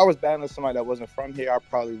 Like, if I was battling somebody that wasn't from here, I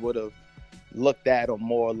probably would have looked at them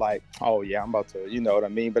more like, oh, yeah, I'm about to, you know what I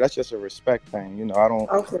mean? But that's just a respect thing.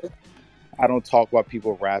 I don't talk about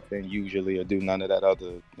people rapping usually or do none of that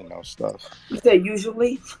other, stuff. You said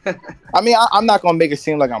usually? I mean, I'm not going to make it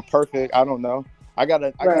seem like I'm perfect. I don't know. I got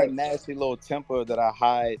a nasty little temper that I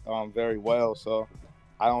hide very well, so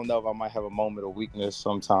I don't know if I might have a moment of weakness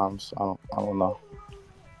sometimes. I don't know.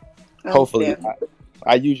 Hopefully,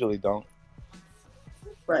 I usually don't.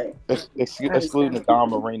 Right. Excluding the Don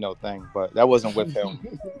Marino thing, but that wasn't with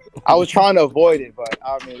him. I was trying to avoid it, but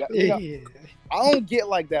I mean, I don't get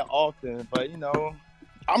like that often, but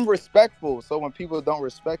I'm respectful. So when people don't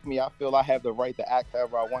respect me, I feel I have the right to act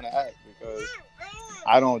however I want to act because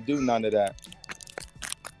I don't do none of that.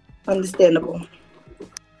 Understandable.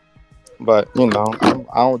 But I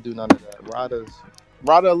don't do none of that.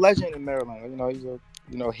 Ryder a legend in Maryland. He's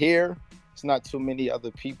here. It's not too many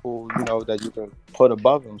other people that you can put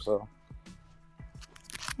above him. So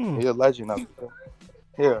he's a legend up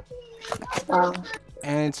here.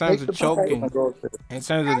 And in terms of the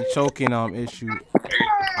choking issue,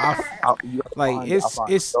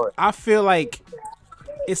 I feel like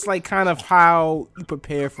it's like kind of how you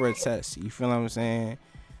prepare for a test. You feel what I'm saying?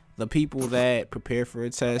 The people that prepare for a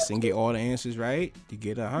test and get all the answers right, you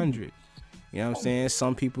get 100. You know what I'm saying?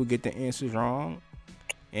 Some people get the answers wrong,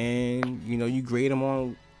 and you grade them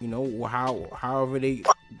on however they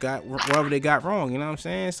got wrong. You know what I'm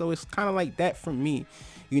saying? So it's kind of like that for me.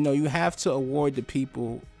 You have to award the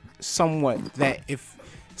people somewhat that if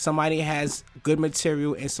somebody has good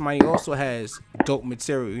material and somebody also has dope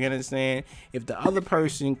material, you understand? If the other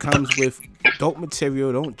person comes with dope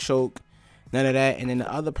material, don't choke, none of that, and then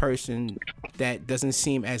the other person that doesn't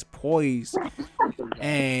seem as poised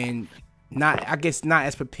and not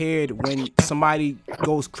as prepared when somebody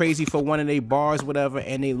goes crazy for one of their bars, whatever,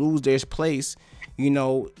 and they lose their place,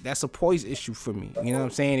 that's a poise issue for me. You know what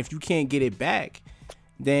I'm saying? If you can't get it back,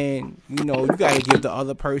 then you got to give the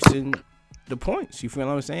other person the points. You feel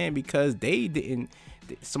what I'm saying? Because they didn't.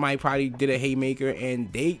 Somebody probably did a haymaker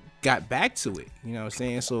and they got back to it. You know what I'm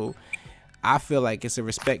saying? So I feel like it's a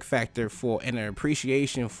respect factor and an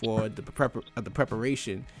appreciation for the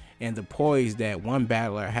preparation and the poise that one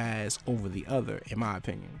battler has over the other, in my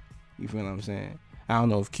opinion. You feel what I'm saying? I don't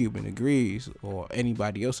know if Cuban agrees or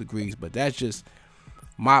anybody else agrees, but that's just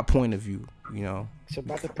my point of view. It's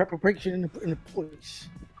about the preparation and the poise.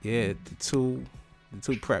 Yeah, the two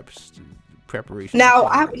preps, the preparation. Now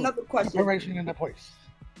I have another question. Preparation and the poise.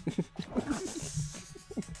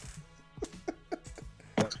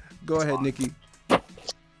 Go ahead, Nikki.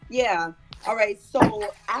 Yeah. All right.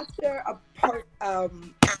 So after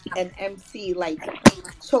an MC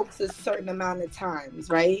chokes a certain amount of times,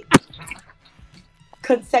 right?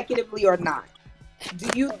 Consecutively or not, do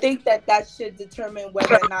you think that should determine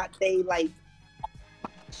whether or not they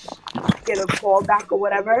get a callback or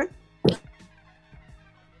whatever?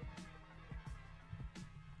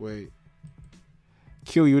 Wait.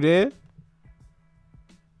 Q, you there?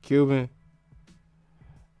 Cuban.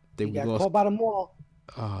 He got called by the mall.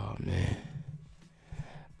 Oh man.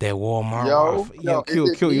 That Walmart. Yo,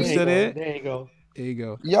 Q, you still there? There you go. There you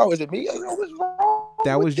go. Yo, is it me? Yo, what's wrong?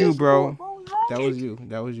 That was you, bro. That was you.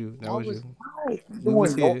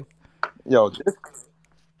 Was here. Yo,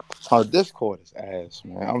 Discord is ass,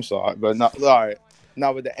 man. I'm sorry, but no. All right.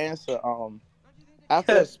 Now with the answer,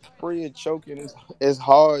 after a spree of choking, it's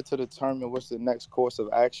hard to determine what's the next course of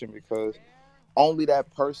action because only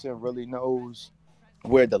that person really knows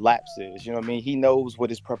where the lapse is. You know what I mean? He knows what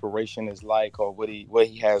his preparation is like or what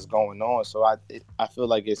he has going on. So I feel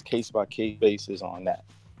like it's case by case basis on that.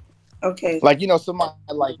 Okay. Somebody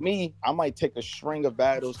like me, I might take a string of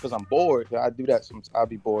battles because I'm bored. I do that. I'll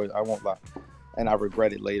be bored. I won't lie, and I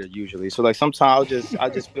regret it later usually. So sometimes I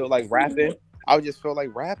just feel like rapping. I would just feel like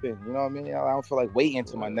rapping. You know what I mean? I don't feel like waiting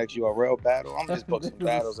to my next URL battle. I'm just book some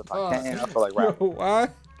battles if I can. I feel like rapping. Why?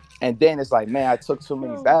 And then it's like, man, I took too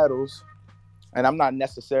many battles. And I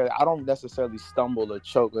don't necessarily stumble or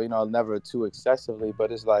choke, never too excessively,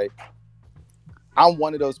 but it's like, I'm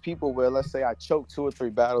one of those people where, let's say I choke 2 or 3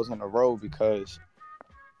 battles in a row because,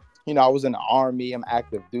 I was in the Army, I'm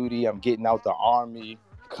active duty, I'm getting out the Army,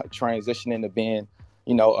 transitioning to being,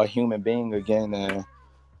 a human being again. And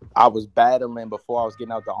I was battling before I was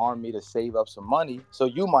getting out the Army to save up some money. So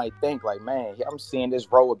you might think like, man, I'm seeing this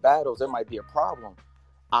row of battles, there might be a problem.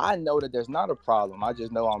 I know that there's not a problem. I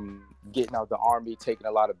just know I'm getting out the Army, taking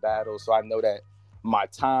a lot of battles. So I know that my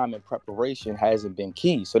time and preparation hasn't been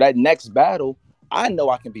key. So that next battle, I know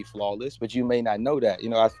I can be flawless, but you may not know that.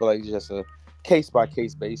 I feel like it's just a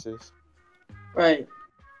case-by-case basis. Right.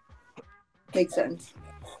 Makes sense.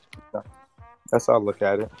 That's how I look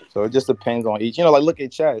at it. So it just depends on each. Like look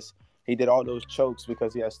at Chess. He did all those chokes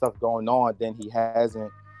because he had stuff going on. Then he hasn't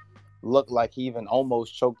looked like he even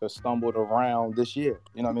almost choked or stumbled around this year.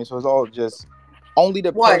 You know what I mean? So it's all just only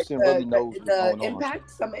the person really knows what's going impact, on.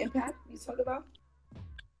 Some impact you talk about?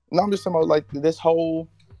 No, I'm just talking about like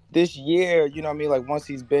this year, you know what I mean? Like once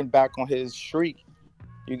he's been back on his streak,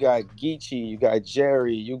 you got Geechee, you got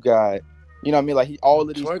Jerry, you got, you know what I mean? Like all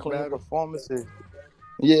of these clean performances.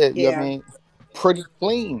 Yeah, you know what I mean? Pretty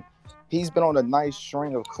clean. He's been on a nice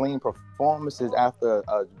string of clean performances after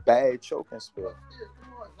a bad choking spell.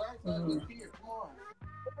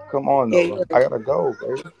 Come on, Nova. I gotta go,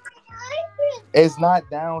 baby. It's not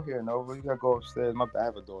down here, Nova. You gotta go upstairs. I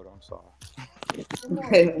have a daughter. I'm sorry.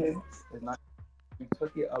 It's not. You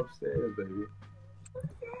took it upstairs, baby.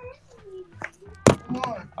 Come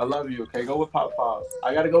on. I love you. Okay, go with Pop Pop.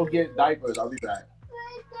 I gotta go get diapers. I'll be back.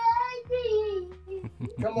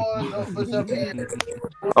 Come on, don't push up here.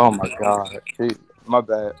 Oh my God. My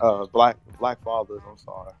bad. Black fathers. I'm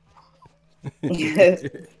sorry.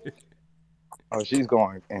 Oh, she's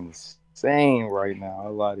going insane right now. A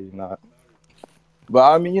lot of you not.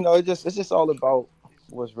 But I mean, it's just all about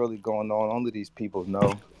what's really going on. Only these people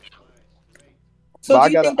know. So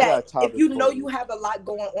do you think that if you know you have a lot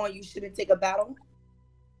going on, you shouldn't take a battle?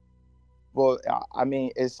 Well, I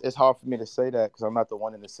mean, it's hard for me to say that because I'm not the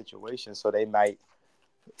one in the situation. So they might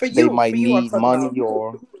need money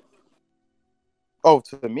or. Oh,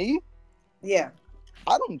 to me? Yeah.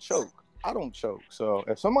 I don't choke. So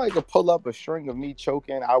if somebody could pull up a string of me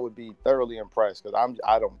choking, I would be thoroughly impressed because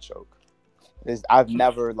I don't choke. I've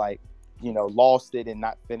never lost it and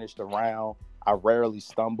not finished a round. I rarely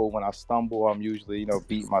stumble. When I stumble, I'm usually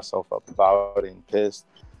beating myself up about it and pissed.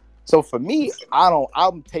 So for me,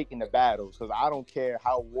 I'm taking the battles because I don't care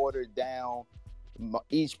how watered down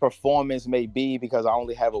each performance may be because I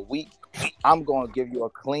only have a week. I'm going to give you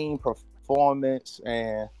a clean performance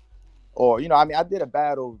I did a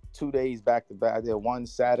battle 2 days back to back. I did one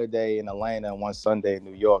Saturday in Atlanta and one Sunday in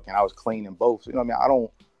New York, and I was clean in both. So,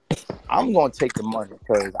 I'm going to take the money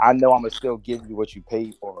because I know I'm going to still give you what you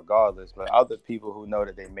paid for regardless. But other people who know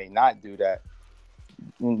that they may not do that,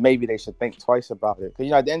 maybe they should think twice about it.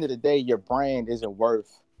 Because, at the end of the day, your brand isn't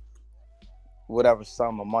worth whatever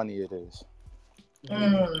sum of money it is.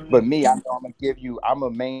 But me, I know I'm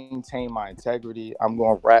going to maintain my integrity. I'm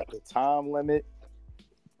going to wrap the time limit.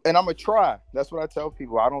 And I'm going to try. That's what I tell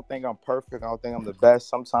people. I don't think I'm perfect. I don't think I'm the best.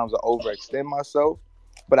 Sometimes I overextend myself.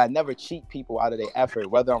 But I never cheat people out of their effort.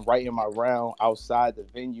 Whether I'm writing my round outside the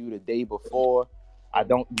venue the day before, I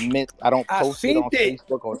don't post it on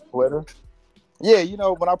Facebook or Twitter. Yeah,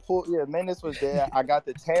 when I pulled, Menace was there. I got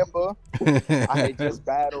the Tampa. I had just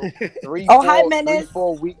battled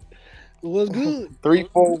 3-4 weeks. It was good.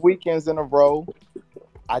 3-4 weekends in a row.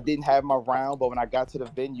 I didn't have my round, but when I got to the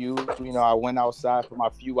venue, I went outside for my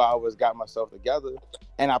few hours, got myself together,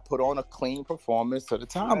 and I put on a clean performance to the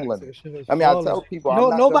time limit. I mean, I tell people,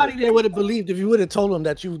 nobody there would have believed if you would have told them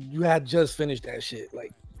that you had just finished that shit.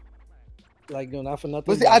 Not for nothing.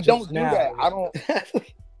 But see, I don't do that.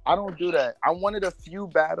 I don't do that. I'm one of the few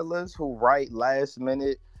battlers who write last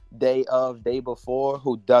minute, day of, day before,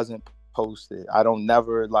 who doesn't post it. I don't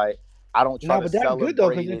try to celebrate. But that's good though,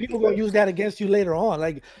 because people gonna use that against you later on.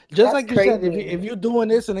 Like you said, if you're doing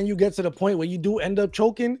this and then you get to the point where you do end up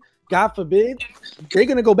choking, God forbid, they're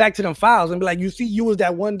gonna go back to them files and be like, "You see, you was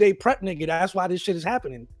that one day prep nigga. That's why this shit is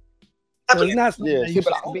happening." So it's not something that you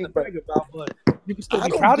should brag about, but you can still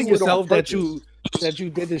be proud of yourself that you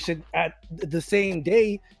did this shit at the same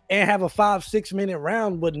day and have a 5-6 minute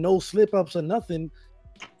round with no slip ups or nothing.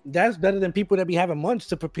 That's better than people that be having months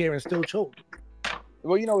to prepare and still choke.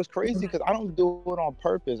 Well, it's crazy because I don't do it on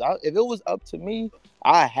purpose. If it was up to me,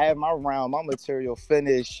 I have my round, my material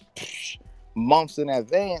finished months in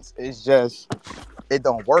advance. It's just, it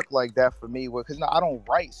don't work like that for me. Because I don't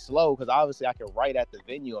write slow because obviously I can write at the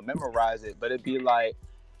venue and memorize it. But it'd be like,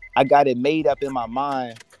 I got it made up in my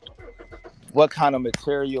mind what kind of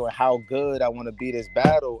material and how good I want to be this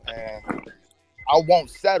battle, and I won't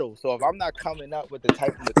settle. So if I'm not coming up with the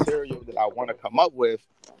type of material that I want to come up with,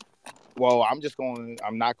 well, I'm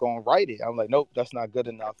not going to write it. I'm like, nope, that's not good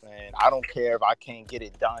enough. And I don't care if I can't get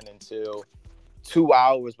it done until 2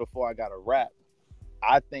 hours before I got to rap.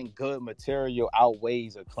 I think good material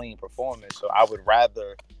outweighs a clean performance. So I would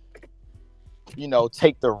rather,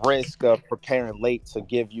 take the risk of preparing late to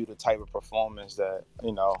give you the type of performance that,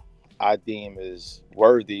 I deem is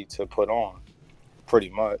worthy to put on, pretty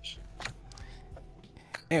much.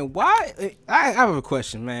 And why? I have a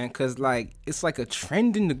question, man, because like it's like a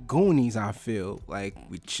trend in the Goonies. I feel like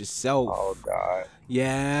with yourself. Oh God.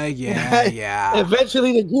 Yeah.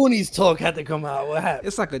 Eventually, the Goonies talk had to come out. What happened?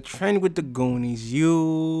 It's like a trend with the Goonies.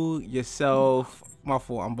 You, yourself. My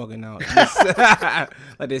fault. I'm bugging out.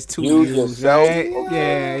 Like there's two yous, right?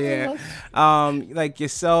 Yeah. Like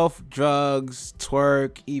yourself, drugs,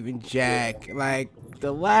 twerk, even Jack. Like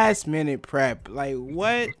the last minute prep. Like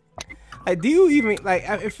what? Like, do you even like?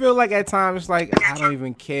 I feel like at times, like I don't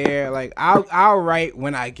even care. Like I'll write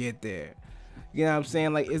when I get there. You know what I'm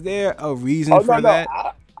saying? Like, is there a reason for that?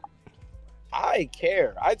 I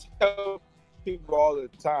care. I tell people all the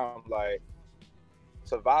time, like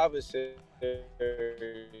Survivor Series,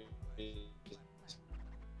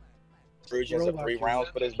 regions of 3 rounds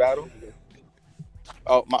for this battle.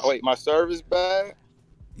 Oh my service bad.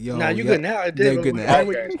 Yo, nah, you good now. They're good now.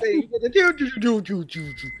 Okay.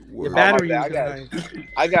 Your battery. I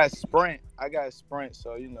got Sprint.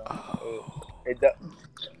 So it does.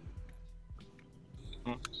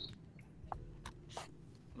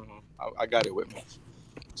 I got it with me.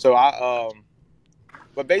 So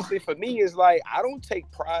but basically for me it's like I don't take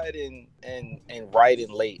pride in writing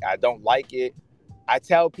late. I don't like it. I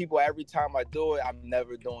tell people every time I do it, I'm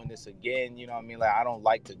never doing this again. You know what I mean? Like I don't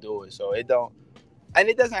like to do it. So it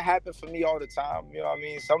doesn't happen for me all the time. You know what I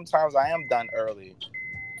mean? Sometimes I am done early.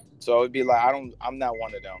 So it'd be like I'm not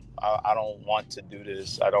one of them. I don't want to do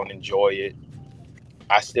this. I don't enjoy it.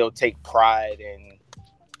 I still take pride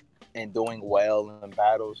in doing well in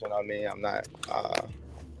battles. You know what I mean? I'm not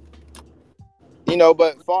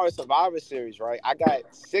but as far as Survivor Series, right? I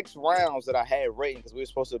got 6 rounds that I had written because we were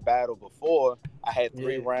supposed to battle before. I had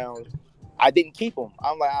 3 rounds. I didn't keep them.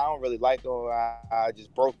 I'm like, I don't really like them. I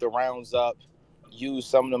just broke the rounds up, used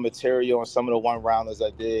some of the material and some of the 1-rounders I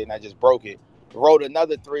did, and I just broke it. Wrote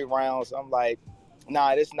another 3 rounds. I'm like,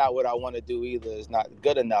 nah, this is not what I want to do either. It's not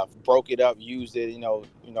good enough. Broke it up, used it, in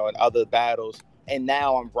other battles, and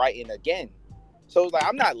now I'm writing again. So it's like,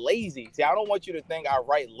 I'm not lazy. See, I don't want you to think I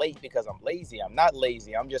write late because I'm lazy. I'm not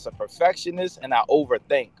lazy. I'm just a perfectionist, and I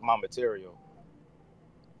overthink my material.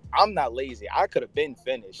 I'm not lazy. I could have been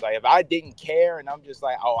finished. Like, if I didn't care and I'm just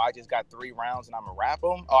like, oh, I just got 3 rounds and I'm going to wrap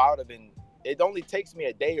them, I would have been. It only takes me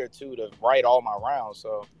a day or 2 to write all my rounds,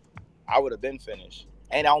 so I would have been finished.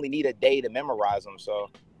 And I only need a day to memorize them, so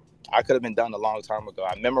I could have been done a long time ago.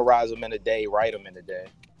 I memorize them in a day, write them in a day.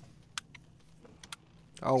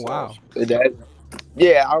 Oh, wow.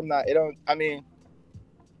 Yeah, I'm not. I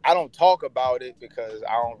don't talk about it because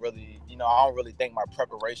I don't really think my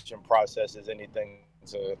preparation process is anything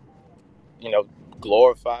to,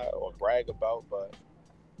 glorify or brag about. But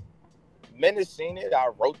men have seen it. I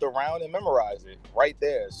wrote the round and memorized it right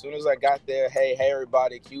there. As soon as I got there, hey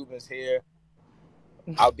everybody, Cuban's here.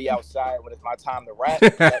 I'll be outside when it's my time to rap.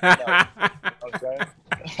 Let me know. You know what I'm saying?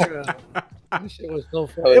 This shit was so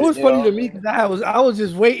funny. It was funny to me because I was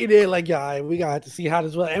just waiting there like, yeah, we gotta have to see how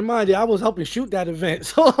this was. And mind you, I was helping shoot that event,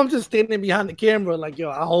 so I'm just standing behind the camera like, yo,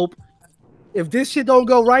 I hope if this shit don't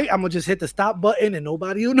go right, I'm gonna just hit the stop button and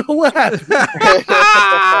nobody will know what happened.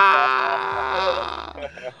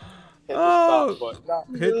 Yo,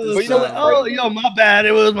 my bad.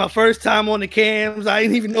 It was my first time on the cams. I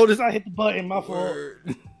didn't even notice I hit the button. My fault.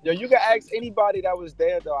 Yo, you can ask anybody that was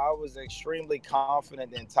there though. I was extremely confident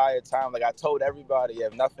the entire time. Like I told everybody, you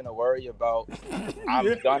have nothing to worry about.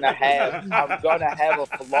 I'm gonna have a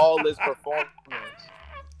flawless performance.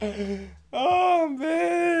 Oh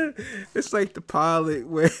man, it's like the pilot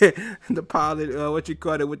what you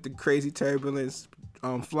call it, with the crazy turbulence,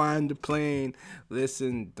 flying the plane.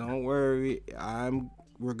 Listen, don't worry,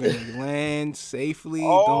 we're gonna land safely.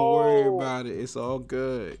 Oh. Don't worry about it. It's all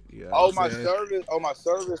good. You know my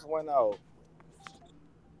service went out.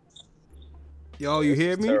 Yo, you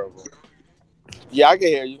hear me? Terrible. Yeah, I can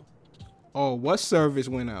hear you. Oh, what service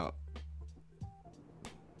went out?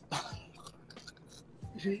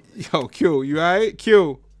 Yo, Q, you alright?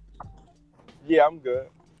 Q. Yeah, I'm good.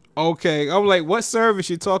 Okay, I'm like, what service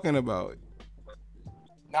you talking about?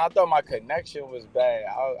 No, I thought my connection was bad.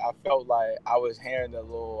 I felt like I was hearing the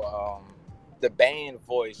little the band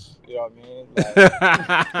voice. You know what I mean?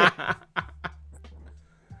 Like,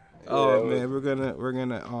 Oh yeah, man,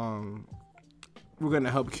 we're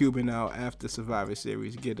gonna help Cuban out after Survivor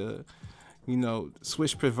Series. Get a,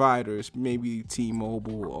 switch providers, maybe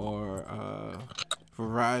T-Mobile or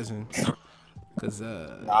Verizon, cause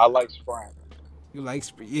I like Sprint. you like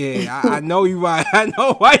Sprint. Yeah, I know you why. I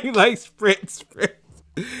know why you like Sprint.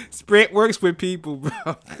 Sprint works with people,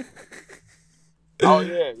 bro. Oh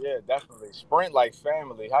yeah, definitely. Sprint like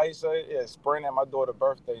family. How you say it? Yeah, Sprint at my daughter's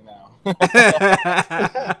birthday now.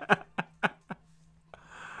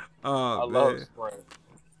 Oh I man. love Sprint.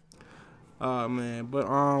 Oh man, but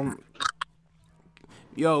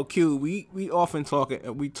yo, Q, we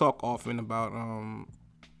talk often about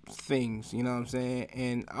things, you know what I'm saying?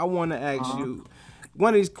 And I want to ask you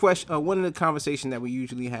one of the conversations that we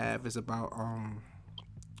usually have is about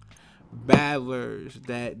battlers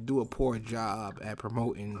that do a poor job at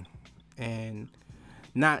promoting and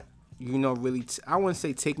not really I wouldn't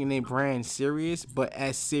say taking their brand serious, but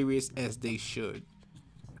as serious as they should.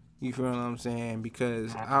 You feel what I'm saying?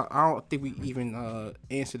 Because I don't think we even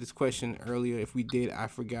answered this question earlier. If we did, I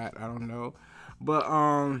forgot. I don't know. But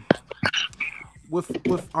with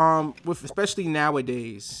especially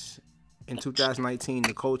nowadays in 2019,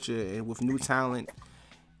 the culture and with new talent,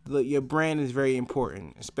 look, your brand is very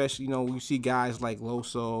important. Especially you see guys like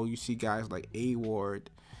Loso, you see guys like A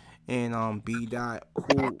Ward and B Dot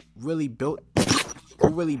who really built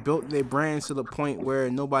their brands to the point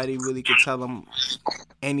where nobody really could tell them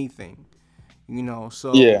anything,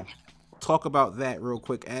 so Yeah. talk about that real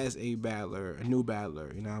quick as a new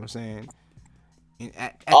battler, you know what I'm saying? And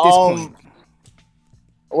at this point.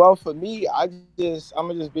 Well, for me, I'm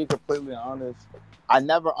gonna just be completely honest. I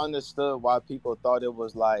never understood why people thought it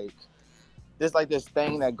was like this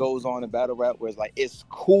thing that goes on in battle rap where it's like it's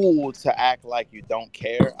cool to act like you don't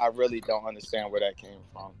care. I really don't understand where that came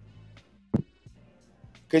from.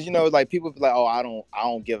 Cause like people be like, oh, I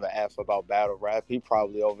don't give a F about battle rap. He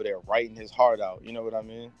probably over there writing his heart out. You know what I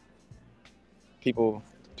mean? People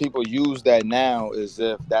use that now as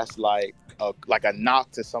if that's like a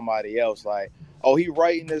knock to somebody else. Like, oh, he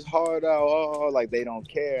writing his heart out. Oh, like they don't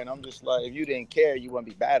care. And I'm just like, if you didn't care, you wouldn't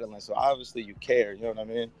be battling. So obviously you care. You know what I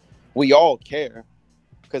mean? We all care.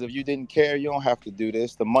 Because if you didn't care, you don't have to do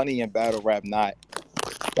this. The money in battle rap not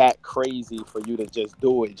that crazy for you to just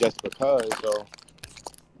do it just because. So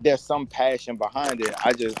there's some passion behind it.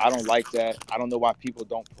 I don't like that. I don't know why people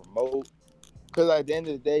don't promote. Because at the end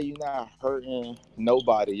of the day, you're not hurting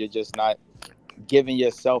nobody. You're just not giving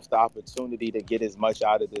yourself the opportunity to get as much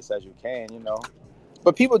out of this as you can,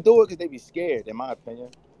 But people do it because they be scared, in my opinion.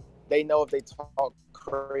 They know if they talk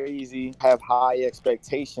crazy, have high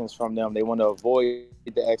expectations from them, they want to avoid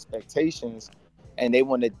the expectations, and they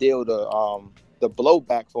want to deal the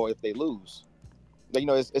blowback for if they lose.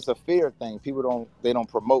 It's a fear thing. People don't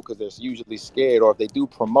promote because they're usually scared, or if they do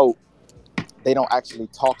promote, they don't actually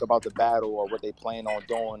talk about the battle or what they plan on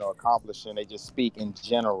doing or accomplishing. They just speak in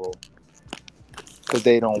general because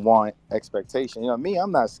they don't want expectation. Me,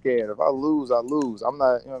 I'm not scared. If I lose, I lose. I'm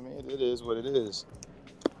not. It is what it is.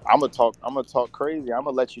 I'm gonna talk crazy. I'm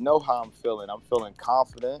gonna let you know how I'm feeling. I'm feeling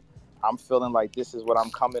confident. I'm feeling like this is what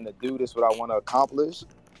I'm coming to do. This is what I want to accomplish.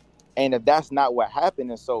 And if that's not what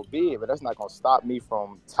happened, then so be it. But that's not gonna stop me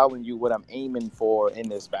from telling you what I'm aiming for in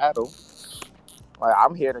this battle. Like,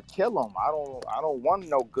 I'm here to kill him. I don't want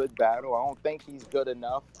no good battle. I don't think he's good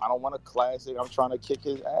enough. I don't want a classic. I'm trying to kick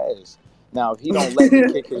his ass. Now, if he don't let me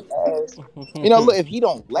kick his ass, look, if he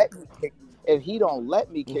don't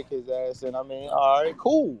let me kick his ass, then all right,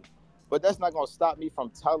 cool. But that's not gonna stop me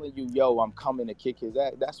from telling you, yo, I'm coming to kick his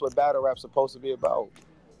ass. That's what battle rap's supposed to be about.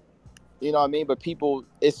 You know what I mean? But people,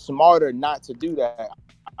 it's smarter not to do that.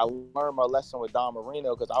 I learned my lesson with Don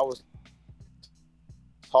Marino because I was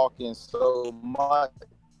talking so much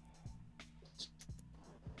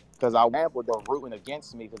because I rambled or rooting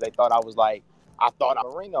against me because they thought I thought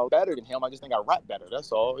Marino better than him. I just think I rap better.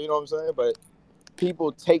 That's all. You know what I'm saying? But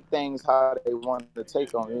people take things how they want to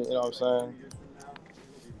take them. You know what I'm saying?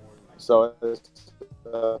 So it's,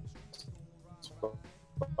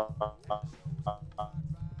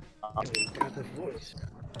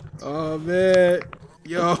 oh man,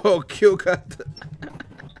 yo, Q got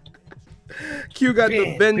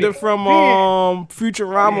the bender from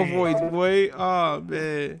Futurama voice, boy. Oh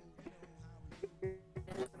man,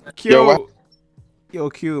 Q. Yo,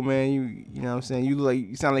 Q, man, you know what I'm saying?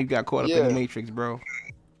 You sound like you got caught up in the Matrix, bro.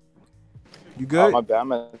 You good? Oh, my bad.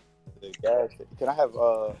 I'm at the gas. Can I have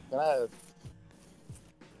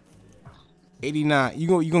 89? You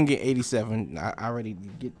gonna get 87? I already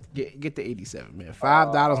get the 87, man.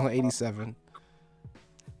 $5 on 87.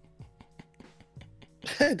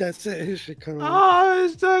 That's it. His shit cut off. Oh,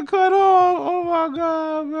 it's done cut off. Oh my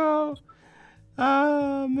god, bro.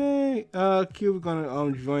 Ah man. Q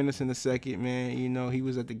gonna join us in a second, man. You know, he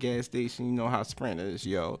was at the gas station. You know how Sprint is,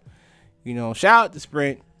 yo. You know, shout out to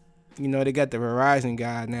Sprint. You know, they got the Verizon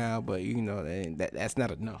guy now, but you know that's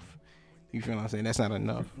not enough. You feel what I'm saying? That's not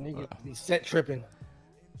enough. Nigga, he set tripping.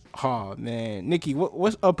 Oh man, Nikki,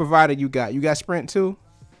 what's a provider you got? You got Sprint too?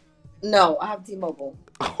 No, I have T-Mobile.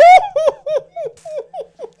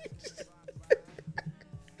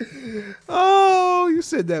 Oh, you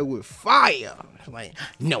said that with fire. Like,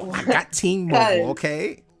 no, I got T-Mobile.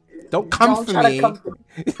 Okay, don't come for me.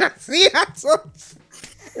 See, that's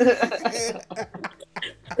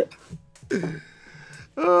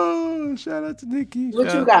oh, shout out to Nikki.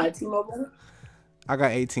 What you got, T-Mobile? I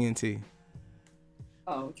got AT&T.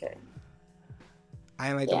 Oh, okay. I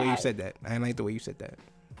ain't like the way you said that.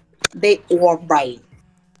 They all right.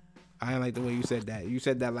 I ain't like the way you said that. You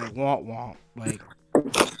said that like womp womp. Like,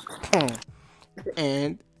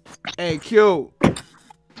 and Q.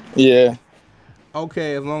 Yeah.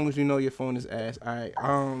 Okay, as long as you know your phone is ass. All right.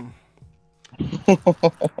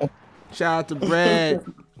 Shout out to Brad.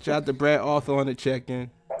 Shout out to Brad Arthur on the check-in.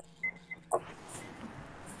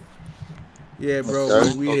 Yeah,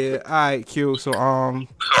 bro. We here. All right, Q. So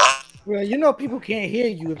Well, you know people can't hear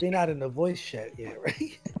you if they're not in the voice chat yet,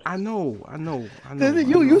 right? I know.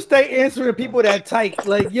 You stay answering people that type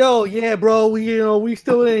like, yo, yeah, bro, we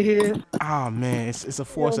still in here. Oh man, it's a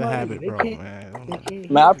force of habit, bro, man. Man, I ain't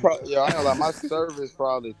gonna lie, my service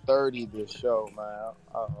probably 30 this show, man.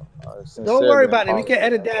 Don't worry about it. We can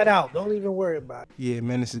edit that out. Don't even worry about it. Yeah,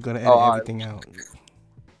 man, this is gonna edit everything out.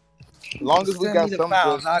 As long as we got some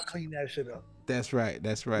files, I'll clean that shit up. That's right.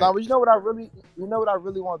 Now, you know what I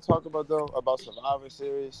really want to talk about though, about Survivor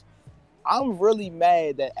Series? I'm really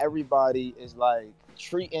mad that everybody is like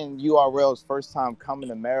treating URL's first time coming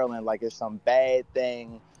to Maryland like it's some bad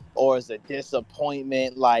thing or it's a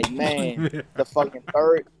disappointment. Like, man, the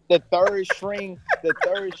third string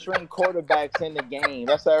quarterbacks in the game.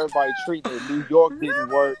 That's how everybody treats it. New York didn't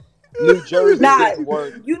work. New Jersey didn't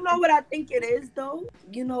work. You know what I think it is though?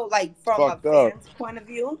 You know, like from a fan's point of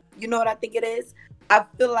view, you know what I think it is? I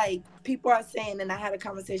feel like people are saying, and I had a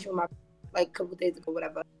conversation with my like a couple days ago,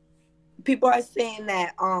 whatever. People are saying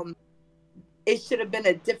that it should have been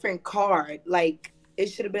a different card. Like it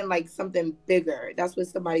should have been like something bigger. That's what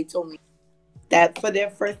somebody told me. That for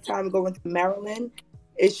their first time going to Maryland,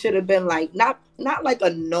 it should have been like not like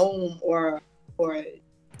a gnome or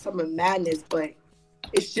some madness, but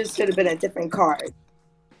it just should have been a different card.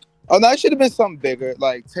 Oh no, it should have been something bigger.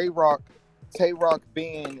 Like Tay-Rock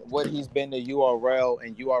being what he's been to URL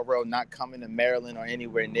and URL not coming to Maryland or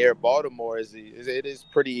anywhere near Baltimore it is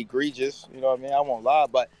pretty egregious. You know what I mean? I won't lie,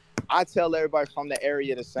 but I tell everybody from the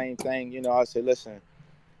area the same thing. You know, I say, listen,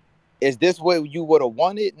 is this what you would have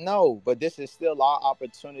wanted? No, but this is still our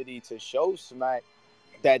opportunity to show Smack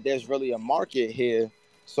that there's really a market here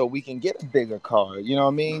so we can get a bigger card. You know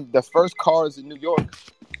what I mean? The first cards in New York,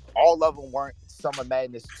 all of them weren't Summer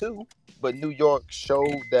Madness 2, but New York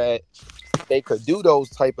showed that they could do those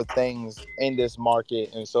type of things in this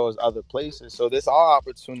market, and so is other places. So this our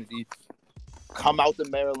opportunity. Come out to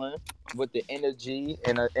Maryland with the energy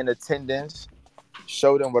and attendance,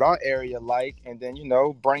 show them what our area like, and then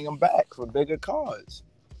bring them back for bigger cards.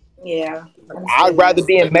 Yeah, I'd rather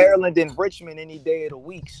be in Maryland than Richmond any day of the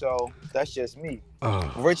week. So that's just me.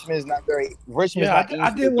 Richmond's not very.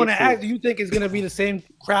 I did want to ask. Do you think it's gonna be the same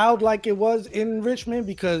crowd like it was in Richmond?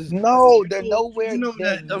 Because no, they're nowhere.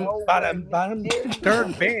 By them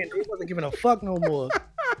third band, they wasn't giving a fuck no more.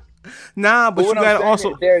 Nah, but you gotta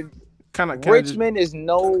also kind of Richmond is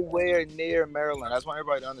nowhere near Maryland. That's why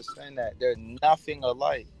everybody understand that they're nothing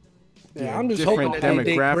alike. Yeah, I'm just hoping that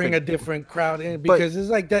they bring a different crowd in because it's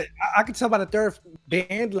like that. I could tell by the third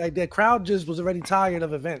band, like that crowd just was already tired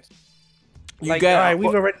of events. Like, all right,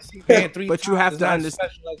 we've already seen band 3 but times. You have to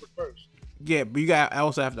understand. Like the first. Yeah, but you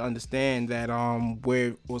also have to understand that where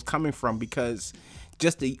it was coming from because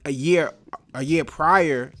just a year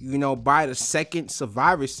prior, by the second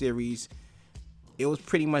Survivor Series, it was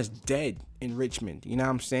pretty much dead in Richmond. You know what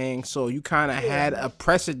I'm saying? So you kind of had a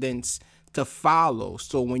precedence to follow.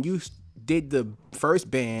 So when you did the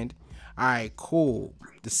first band, all right, cool.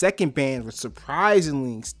 The second band was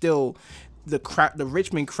surprisingly still the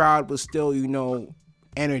Richmond crowd was still,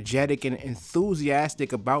 energetic and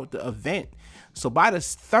enthusiastic about the event. So by the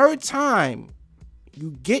third time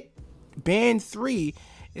you get band 3,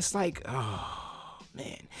 it's like, oh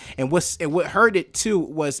man. And what hurt it too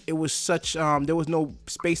was it was such there was no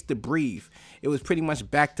space to breathe. It was pretty much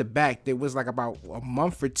back to back. There was like about a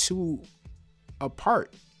month or two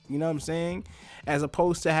apart. You know what I'm saying? As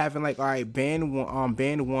opposed to having like, all right, band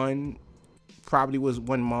one probably was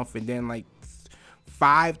 1 month, and then like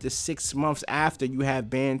 5 to 6 months after you have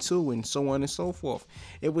band 2, and so on and so forth.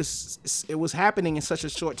 It was happening in such a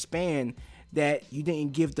short span that you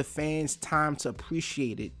didn't give the fans time to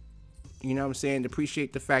appreciate it. You know what I'm saying? To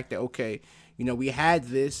appreciate the fact that, okay, you know, we had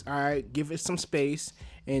this, all right, give it some space,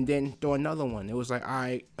 and then throw another one. It was like, all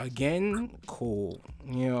right, again, cool,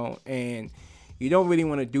 you know, and you don't really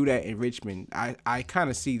want to do that in Richmond. I kind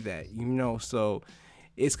of see that, you know, so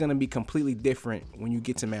it's going to be completely different when you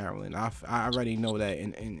get to Maryland. I already know that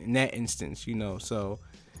in that instance, you know, so,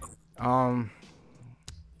 yeah.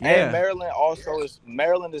 And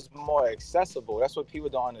Maryland is more accessible. That's what people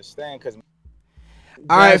don't understand. Because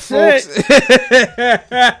all right, folks.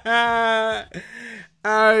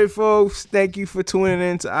 All right, folks. Thank you for tuning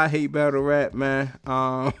in to I Hate Battle Rap, man.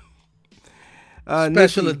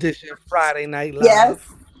 Special Nikki, edition Friday Night Live. Yes.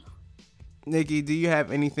 Nikki, do you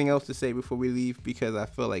have anything else to say before we leave? Because I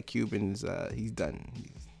feel like Cuban's he's done. He's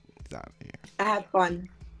out of here. I had fun.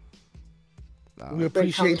 We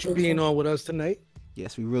appreciate you being on with us tonight.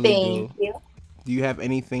 Yes, we really Thank do. you. Do you have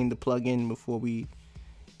anything to plug in before we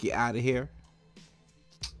get out of here?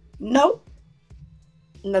 Nope.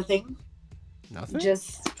 Nothing. Nothing.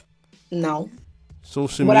 Just no.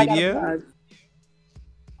 Social What I gotta media. plug?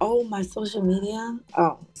 Oh, my social media?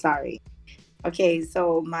 Oh, sorry. Okay,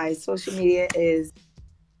 so my social media is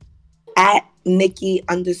at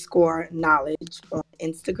Nikki_knowledge on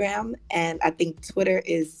Instagram. And I think Twitter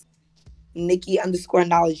is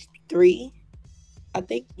Nikki_knowledge3. I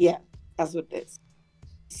think. Yeah, that's what it is.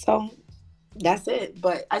 So that's it.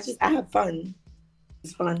 But I have fun.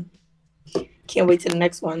 It's fun. Can't wait to the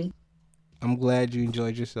next one. I'm glad you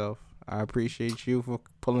enjoyed yourself. I appreciate you for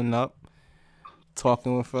pulling up,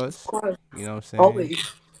 talking with us. Of course. You know what I'm saying?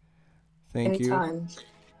 Always. Thank Anytime.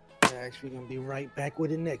 Actually, gonna be right back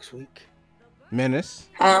with it next week. you. Menace.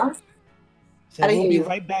 Huh? So I didn't we'll hear be you.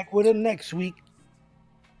 right back with it next week.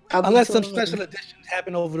 I'll be Unless some tuning in. special editions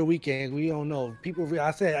happen over the weekend, we don't know.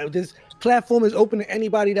 I said this platform is open to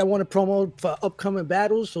anybody that want to promote for upcoming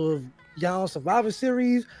battles. So if y'all on Survivor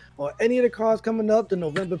Series or any of the cards coming up, the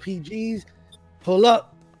November PGs, pull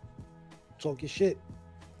up, talk your shit.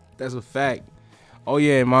 That's a fact. Oh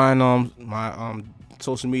yeah, mine my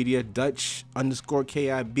social media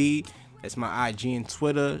Dutch_KIB. That's my IG and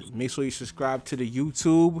Twitter. Make sure you subscribe to the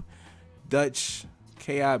YouTube Dutch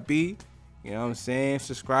KIB. You know what I'm saying?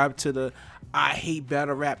 Subscribe to the I Hate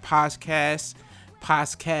Battle Rap podcast,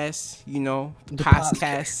 you know, The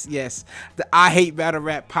podcast. Yes, the I Hate Battle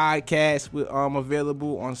Rap podcast. We're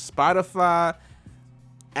available on Spotify,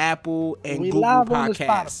 Apple, and We Google live on the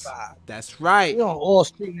Podcasts. Spotify. That's right. We on all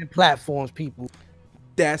streaming platforms, people.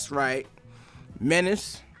 That's right.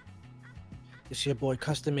 Menace. It's your boy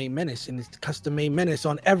Custom Made Menace, and it's the Custom Made Menace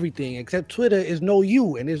on everything except Twitter is no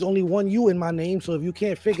U, and there's only one U in my name. So if you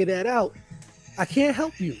can't figure that out, I can't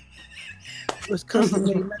help you. It's Custom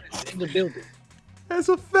Made Menace in the building. That's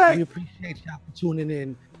a fact. We appreciate y'all for tuning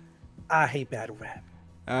in. I Hate Battle Rap.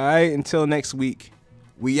 All right. Until next week.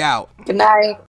 We out. Good night.